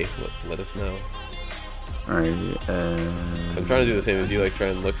 way, let us know. Alright. I'm trying to do the same as you, like try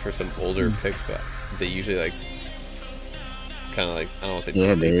and look for some older picks, but they usually like kind of like, I don't want to say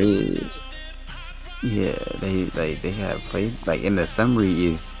they have played, like, in the summary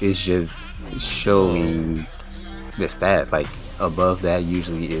is just showing the stats, like above that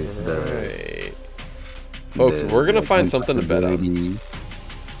usually is the folks, we're gonna find something to bet on,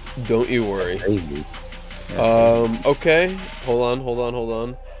 don't you worry. Crazy. Okay, hold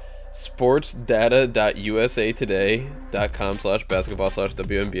on.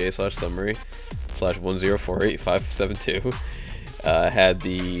 sportsdata.usatoday.com/basketball/WNBA/summary/1048572. Had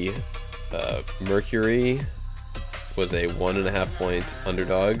the Mercury was a 1.5 point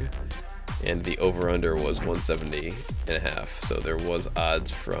underdog, and the over-under was 170.5. So there was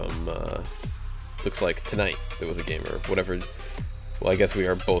odds from looks like tonight there was a game or whatever. Well, I guess we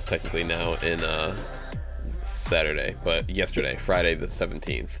are both technically now in Saturday, but yesterday, Friday the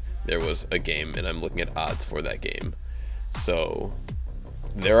 17th, there was a game, and I'm looking at odds for that game. So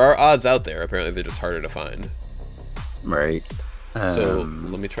there are odds out there. Apparently, they're just harder to find. Right. So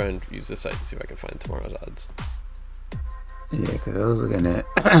let me try and use this site to see if I can find tomorrow's odds. Yeah, because I was looking at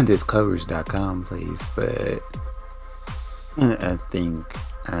this coverage.com place, but I think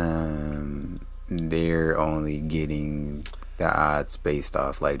they're only getting the odds based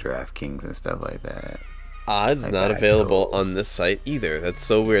off like DraftKings and stuff like that. Odds like not available on this site either. That's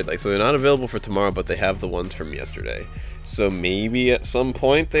so weird. Like, so they're not available for tomorrow, but they have the ones from yesterday. So maybe at some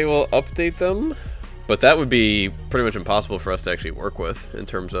point they will update them, but that would be pretty much impossible for us to actually work with in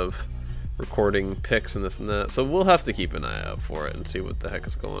terms of recording picks and this and that. So we'll have to keep an eye out for it and see what the heck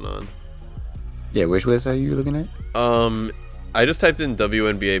is going on. Yeah, which website are you looking at? I just typed in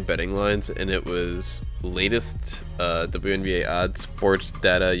WNBA betting lines, and it was latest WNBA odds, sports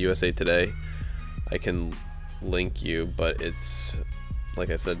data, USA Today. I can link you, but it's,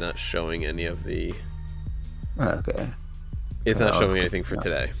 like I said, not showing any of the... Okay. It's not showing anything for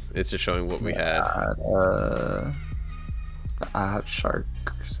today. It's just showing what we had. The Odd Shark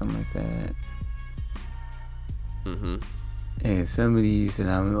or something like that. Mm-hmm. And some of these,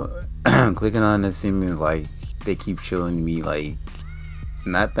 and I'm clicking on it, seeming like they keep showing me like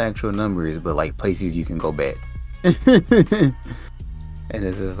not the actual numbers, but like places you can go bet. And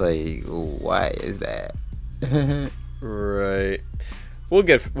it's just like, why is that? Right. We'll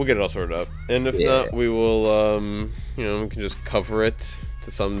get it all sorted up, and if not, we will we can just cover it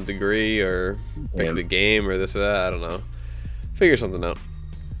to some degree, or pick the game, or this or that. I don't know. Figure something out.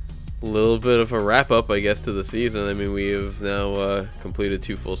 A little bit of a wrap up, I guess, to the season. I mean, we have now completed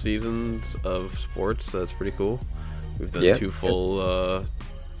 2 full seasons of sports, so that's pretty cool. We've done 2 full,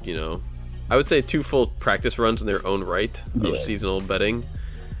 I would say 2 full practice runs in their own right of seasonal betting.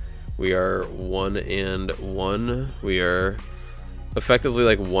 We are 1-1. We are effectively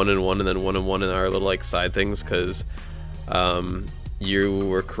like 1-1, and then 1-1 in our little like side things, because you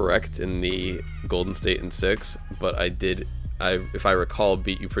were correct in the Golden State in 6, but if I recall,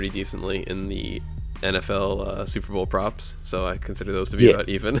 beat you pretty decently in the NFL Super Bowl props, so I consider those to be about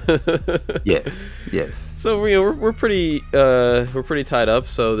even. Yes. So we're pretty tied up.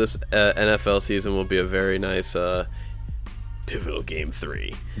 So this NFL season will be a very nice pivotal game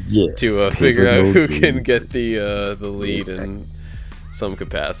 3 to figure out who can get the lead in some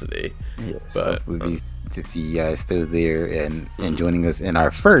capacity. Yes, but hopefully to see you guys still there and joining us in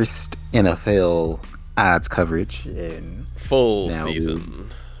our first NFL odds coverage and full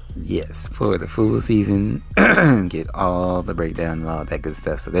season. Yes, for the full season. Get all the breakdown and all that good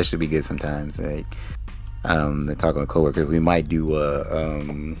stuff. So that should be good sometimes. Like they're talking with coworkers, we might do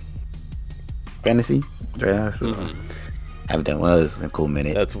fantasy draft. So I haven't done one of those in a cool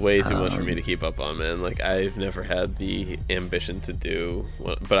minute. That's way too much for me to keep up on, man. Like, I've never had the ambition to do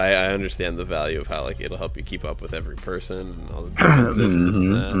one, but I understand the value of how like it'll help you keep up with every person and all the differences and this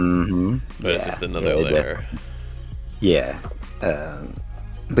and that. But it's just another layer.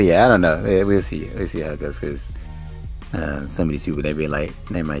 But yeah, I don't know. We'll see how it goes, because some of these people, they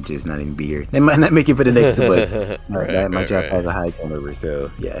might just not even be here. They might not make it for the next 2 months. My job has a high turnover, so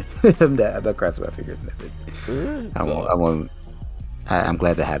yeah. I'm not crossing my fingers. I'm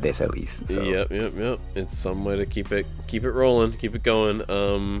glad to have this at least. So. Yep. It's some way to keep it rolling, keep it going.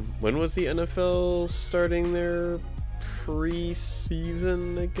 When was the NFL starting their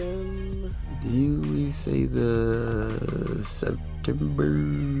preseason again? Do we say the September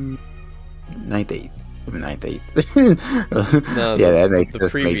 9th, 8th? 9th, No, that makes the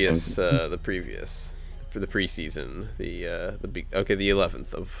previous for the preseason, the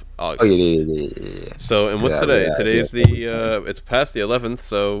 11th of August. Yeah. So, and what's today? Today's it's past the 11th,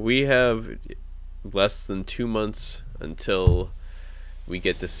 so we have less than 2 months until we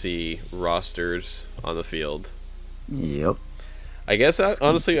get to see rosters on the field. Yep. I guess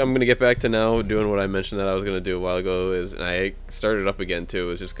honestly, I'm gonna get back to now doing what I mentioned that I was gonna do a while ago. And I started up again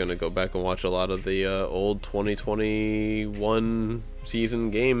too. Is just gonna go back and watch a lot of the old 2021 season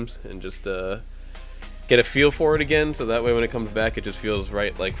games and just get a feel for it again. So that way, when it comes back, it just feels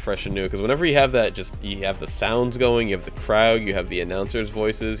right, like fresh and new. Because whenever you have that, you have the sounds going, you have the crowd, you have the announcers'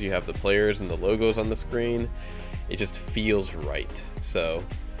 voices, you have the players and the logos on the screen. It just feels right. So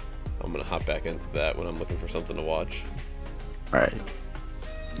I'm gonna hop back into that when I'm looking for something to watch. Right.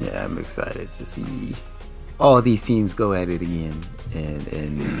 Yeah, I'm excited to see all these teams go at it again,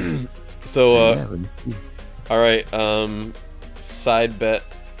 and so yeah, all right, side bet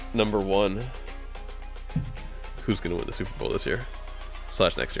number 1. Who's gonna win the Super Bowl this year /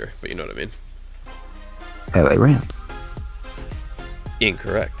 next year? But you know what I mean. LA Rams.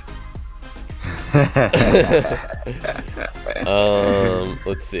 Incorrect.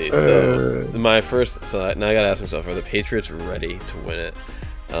 Let's see. So my first. So now I gotta ask myself: are the Patriots ready to win it?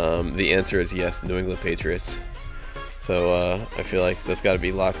 The answer is yes. New England Patriots. So I feel like that's got to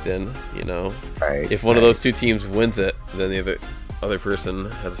be locked in. You know, right, if one of those two teams wins it, then the other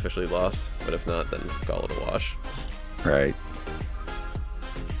person has officially lost. But if not, then call it a wash. Right.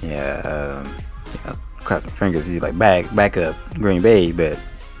 Yeah. Cross my fingers. He's like back up Green Bay, but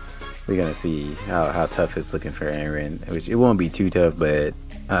we're gonna see how tough it's looking for Aaron. Which it won't be too tough, but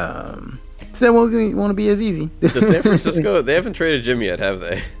still won't be as easy. The San Francisco, they haven't traded Jim yet, have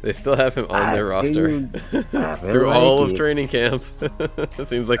they? They still have him on their roster through all of training camp. It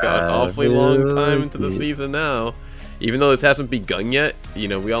seems like an awfully long time into the season now. Even though this hasn't begun yet,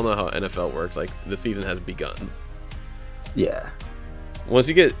 we all know how NFL works. Like, the season has begun. Yeah. Once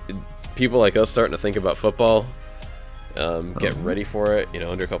you get people like us starting to think about football, get ready for it,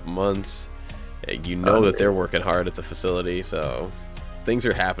 under a couple months, that they're working hard at the facility, so things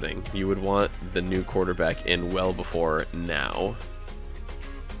are happening. You would want the new quarterback in well before now.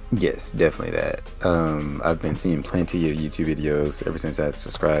 Yes, definitely that. I've been seeing plenty of YouTube videos ever since I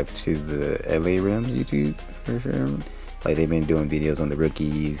subscribed to the LA Rams YouTube for sure. Like, they've been doing videos on the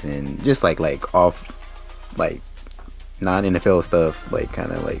rookies and just like off, like non-NFL stuff, like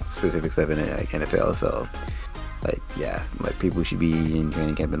kind of like specific stuff in like NFL. So like, yeah, like people should be in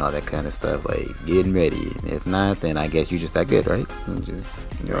training camp and all that kind of stuff, like getting ready. If not, then I guess you just that good, right? Just,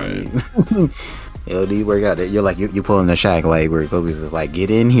 right. It'll do work out. You're like you're pulling the Shaq, like where Kobe's just like, get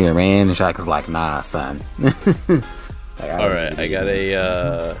in here, man. And Shaq is like, nah, son. All right, I got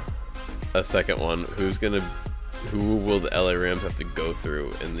a second one. Who will the LA Rams have to go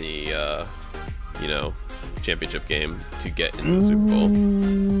through in the championship game to get into the Super Bowl?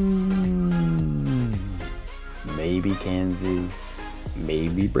 Maybe Kansas,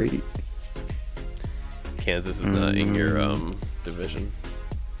 maybe Brady. Kansas is not in your division,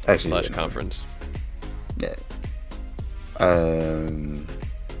 actually, / conference. Yeah.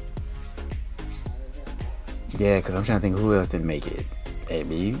 Yeah, because I'm trying to think who else didn't make it.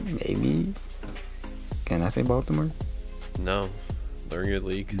 Maybe. Can I say Baltimore? No, learn your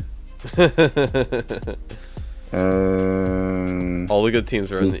league. All the good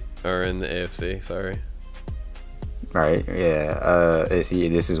teams are in the AFC. Sorry. Right. Yeah. See,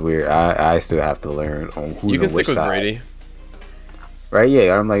 this is weird. I still have to learn on who's you can on which stick with side. Brady. Right.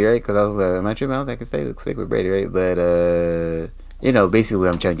 Yeah. I'm like, right, because I was my trip. I was like, I can stick with Brady, right? But basically, what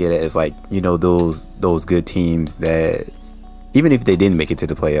I'm trying to get at is like, those good teams that even if they didn't make it to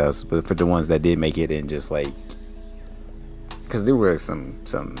the playoffs, but for the ones that did make it, and just like, because there were some.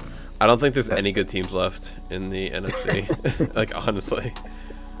 I don't think there's any good teams left in the NFC. Like, honestly.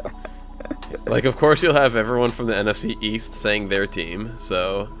 Like, of course you'll have everyone from the NFC East saying their team,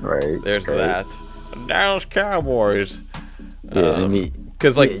 so there's that. Dallas Cowboys. Yeah,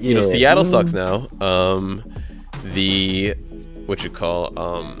 because Seattle sucks now. I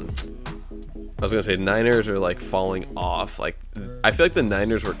was gonna say Niners are like falling off. Like, I feel like the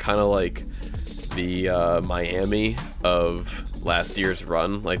Niners were kind of like the Miami of last year's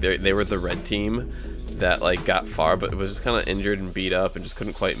run. Like, they were the red team that like got far, but it was just kind of injured and beat up and just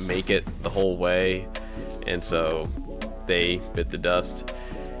couldn't quite make it the whole way, and so they bit the dust.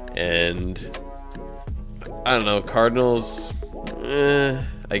 And I don't know, Cardinals,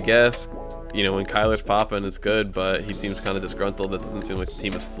 I guess, when Kyler's popping, it's good, but he seems kind of disgruntled. That doesn't seem like the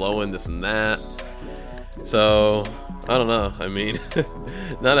team is flowing, this and that. So I don't know. I mean,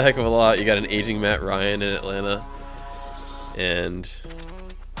 not a heck of a lot. You got an aging Matt Ryan in Atlanta, and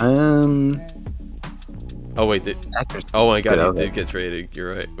oh wait, oh my God, he did get traded.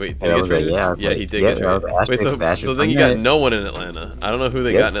 You're right. Wait, did he get traded? Yeah, he did get traded. Wait, so then you got no one in Atlanta. I don't know who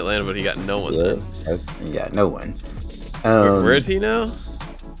they got in Atlanta, but he got no one then. He got no one. Where is he now?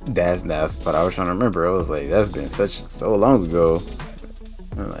 That's what I was trying to remember. I was like, that's been so long ago.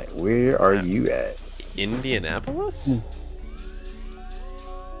 I'm like, where are you at? Indianapolis?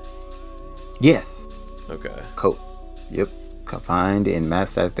 Yes. Okay. Colts. Yep. Confined in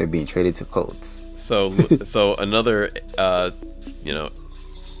mass after being traded to Colts. So another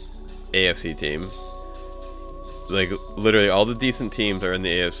AFC team. Like, literally all the decent teams are in the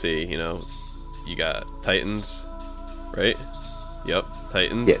AFC. You got Titans, right? Yep,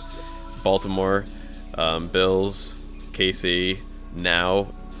 Titans. Yes. Baltimore, Bills, KC.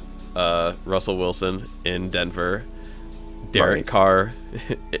 Now Russell Wilson in Denver, Derek Right. Carr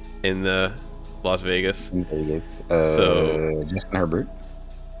in the Las Vegas. In Vegas. So Justin Herbert.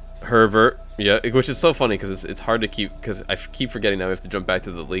 Herbert, yeah, which is so funny because it's hard to keep, because I keep forgetting now we have to jump back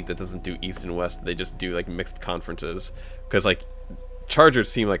to the league that doesn't do East and West. They just do like mixed conferences, because like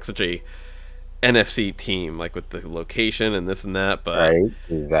Chargers seem like such a NFC team, like with the location and this and that, but Right,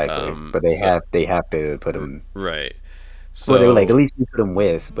 exactly. But they have to put them right. So well, they were like, at least we put them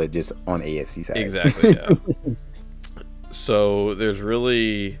West, but just on the AFC side. exactly, yeah. So there's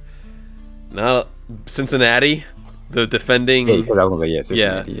really not Cincinnati, the defending. Yeah, because I was like, yeah,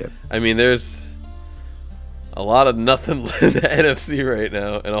 Cincinnati, yeah. I mean, there's a lot of nothing in the NFC right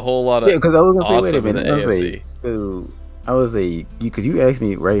now, and a whole lot of because I was gonna awesome say, wait a minute, in the AFC. I was like, because you asked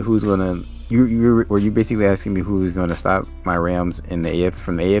me right, who's gonna were you basically asking me who's gonna stop my Rams in the AF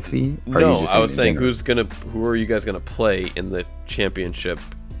from the AFC? No, I was saying who are you guys gonna play in the championship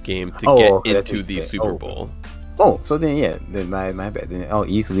game to get into the Super Bowl? Oh, so then yeah, then my bad. Then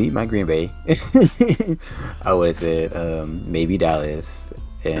easily my Green Bay. I would have said maybe Dallas,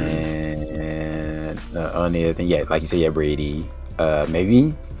 and on the other thing, yeah, like you said, yeah, Brady.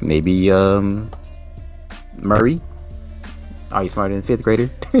 Maybe Murray. Oh, he's smarter than fifth grader.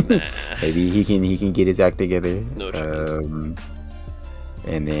 Maybe he can get his act together. No chance.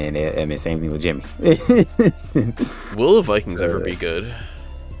 And then same thing with Jimmy. Will the Vikings ever be good?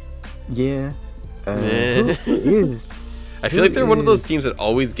 Yeah. Who is? I feel like they're one of those teams that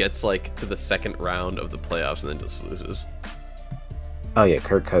always gets like to the second round of the playoffs and then just loses. Oh yeah,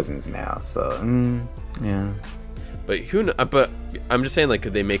 Kirk Cousins now. So yeah. But I'm just saying, like,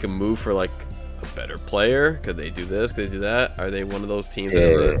 could they make a move for like a better player? Could they do this? Could they do that? Are they one of those teams that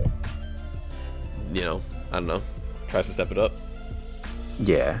ever, I don't know, tries to step it up?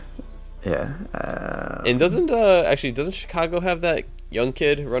 Yeah. And doesn't Chicago have that young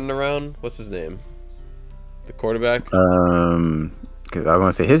kid running around? What's his name? The quarterback? Because I was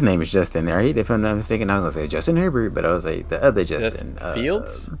gonna say his name is Justin, right? If I'm not mistaken, I was gonna say Justin Herbert, but I was like the other Justin.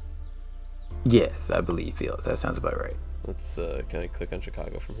 Fields? Yes, I believe Fields. That sounds about right. Let's can I click on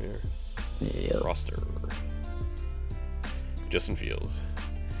Chicago from here? Yeah. Roster. Justin Fields.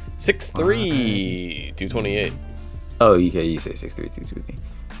 6'3", 228. Oh, you say 6'3", 228.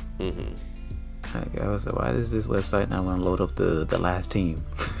 Mm-hmm. I was like, why does this website not want to load up the last team?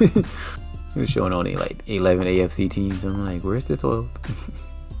 It was showing only like 11 AFC teams. I'm like, where's the 12?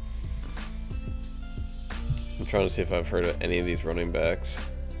 I'm trying to see if I've heard of any of these running backs.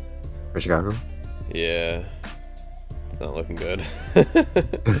 For Chicago? Yeah. It's not looking good.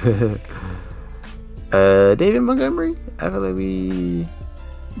 David Montgomery? I feel like we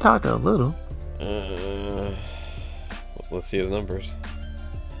talked a little. Let's see his numbers.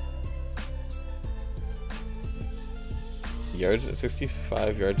 Yards at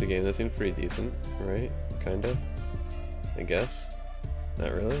 65 yards a game. That seems pretty decent, right? Kind of. I guess.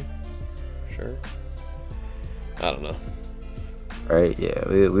 Not really. Sure. I don't know. All right. Yeah,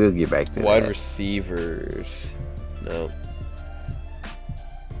 we'll get back to wide that. receivers. No.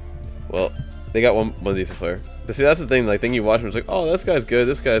 Well, they got one decent player. But see, that's the thing. Like, you watch him, it's like, oh, this guy's good.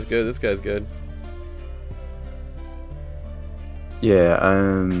 This guy's good. This guy's good. Yeah.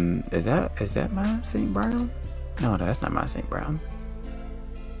 Is that my St. Brown? No, that's not my St. Brown.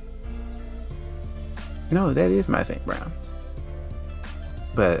 No, that is my St. Brown.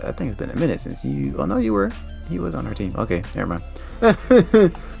 But I think it's been a minute since you. Oh no, you were. He was on our team. Okay, never mind.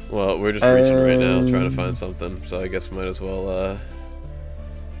 Well, we're just reaching right now, trying to find something. So I guess we might as well.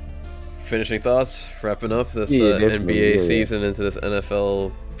 Finishing thoughts, wrapping up this NBA season into this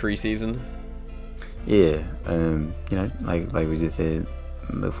NFL preseason. Yeah, like we just said,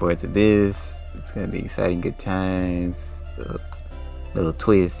 look forward to this. It's gonna be exciting, good times. Little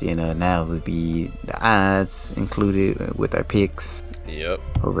twist, now would be the odds included with our picks. Yep.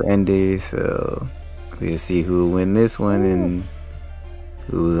 Over under, so we'll see who will win this one and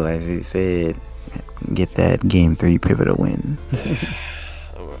who, like I said, get that Game 3 pivotal win.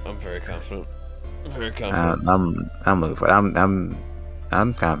 I'm very confident. Very confident. I'm looking for it.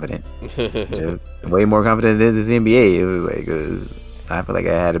 I'm confident. Just way more confident than this NBA. It was like, I feel like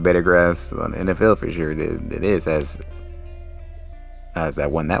I had a better grasp on the NFL for sure than this as I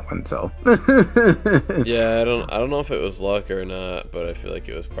won that one. So yeah, I don't know if it was luck or not, but I feel like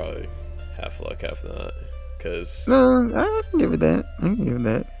it was probably half luck, half not. Cause no, I can give it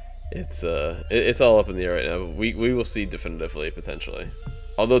that. It's all up in the air right now. But we will see definitively, potentially.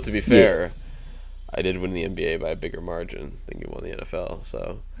 Although to be fair, I did win the NBA by a bigger margin than you won the NFL.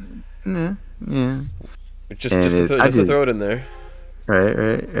 So yeah. Just to throw it in there.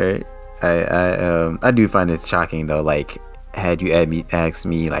 Right. I do find it shocking though. Like, had you asked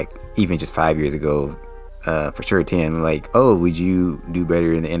me like even just 5 years ago, for sure 10, like, oh, would you do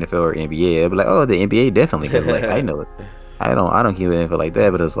better in the NFL or NBA? I'd be like, oh, the NBA definitely, because like I know it. I don't keep the NFL like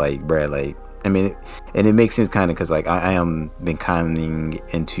that, but it's like, bruh, like, I mean, and it makes sense kind of because like I am been coming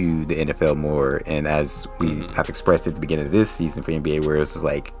into the NFL more, and as we have expressed at the beginning of this season for NBA, where it's just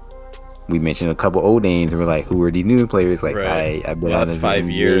like we mentioned a couple old names, and we're like, who are these new players? Like, right. I've been the last 5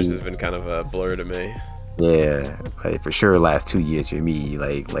 years NBA. has been kind of a blur to me. Yeah, like for sure, last 2 years for me,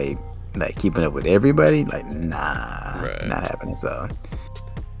 like keeping up with everybody, like nah, Right. not happening. So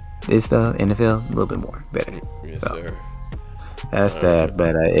it's the NFL a little bit more better. Yes, so sir. that's that.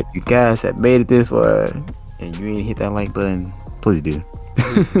 But if you guys have made it this far and you ain't hit that like button, please do.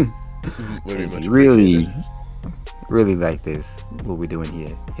 Would be much really, appreciated. really like this, what we're doing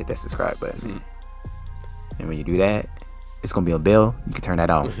here, hit that subscribe button. And when you do that, it's gonna be a bell. You can turn that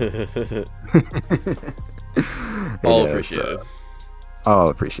on. All appreciated. All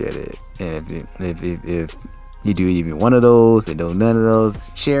appreciate it. And if you do even one of those and do none of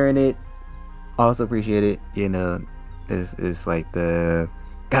those, sharing it, also appreciate it. You know, it's like the,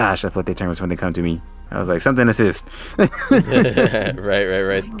 gosh, I thought the term was when they come to me. I was like, something assist.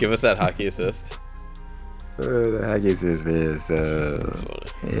 right. Give us that hockey assist. The hockey assist, man. So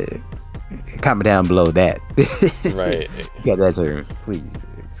comment down below that. Right. Get that term, please.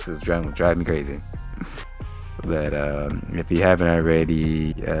 It's drive me crazy. But if you haven't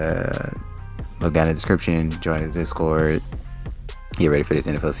already, look down in the description, join the Discord, get ready for this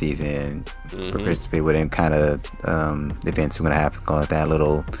NFL season, participate with any kind of events we're gonna have going with that,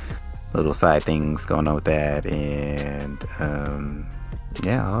 little side things going on with that, and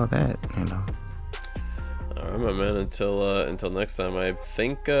yeah, all that, you know. All right, my man. Until next time. I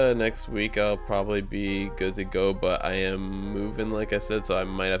think next week I'll probably be good to go, but I am moving, like I said, so I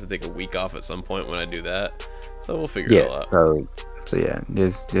might have to take a week off at some point when I do that. So we'll figure it all out. So yeah,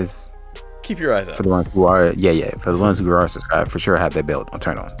 just keep your eyes out for the ones who are for the ones who are subscribed, for sure have that bell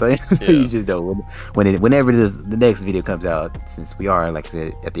turn on. So you just know whenever the next video comes out, since we are, like I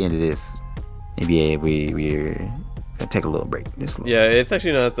said, at the end of this NBA, we're gonna take a little break. Yeah, it's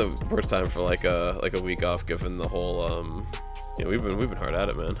actually not the worst time for like a week off, given the whole we've been hard at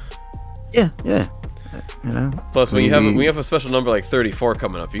it, man. Yeah. You know. Plus, when you have a special number like 34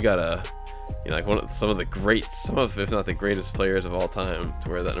 coming up, you gotta, like some of the greats, if not the greatest players of all time, to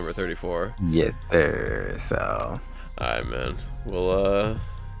wear that number 34. Yes, sir. So. All right, man. We'll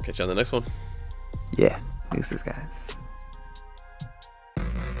catch you on the next one. Yeah. Thanks, guys.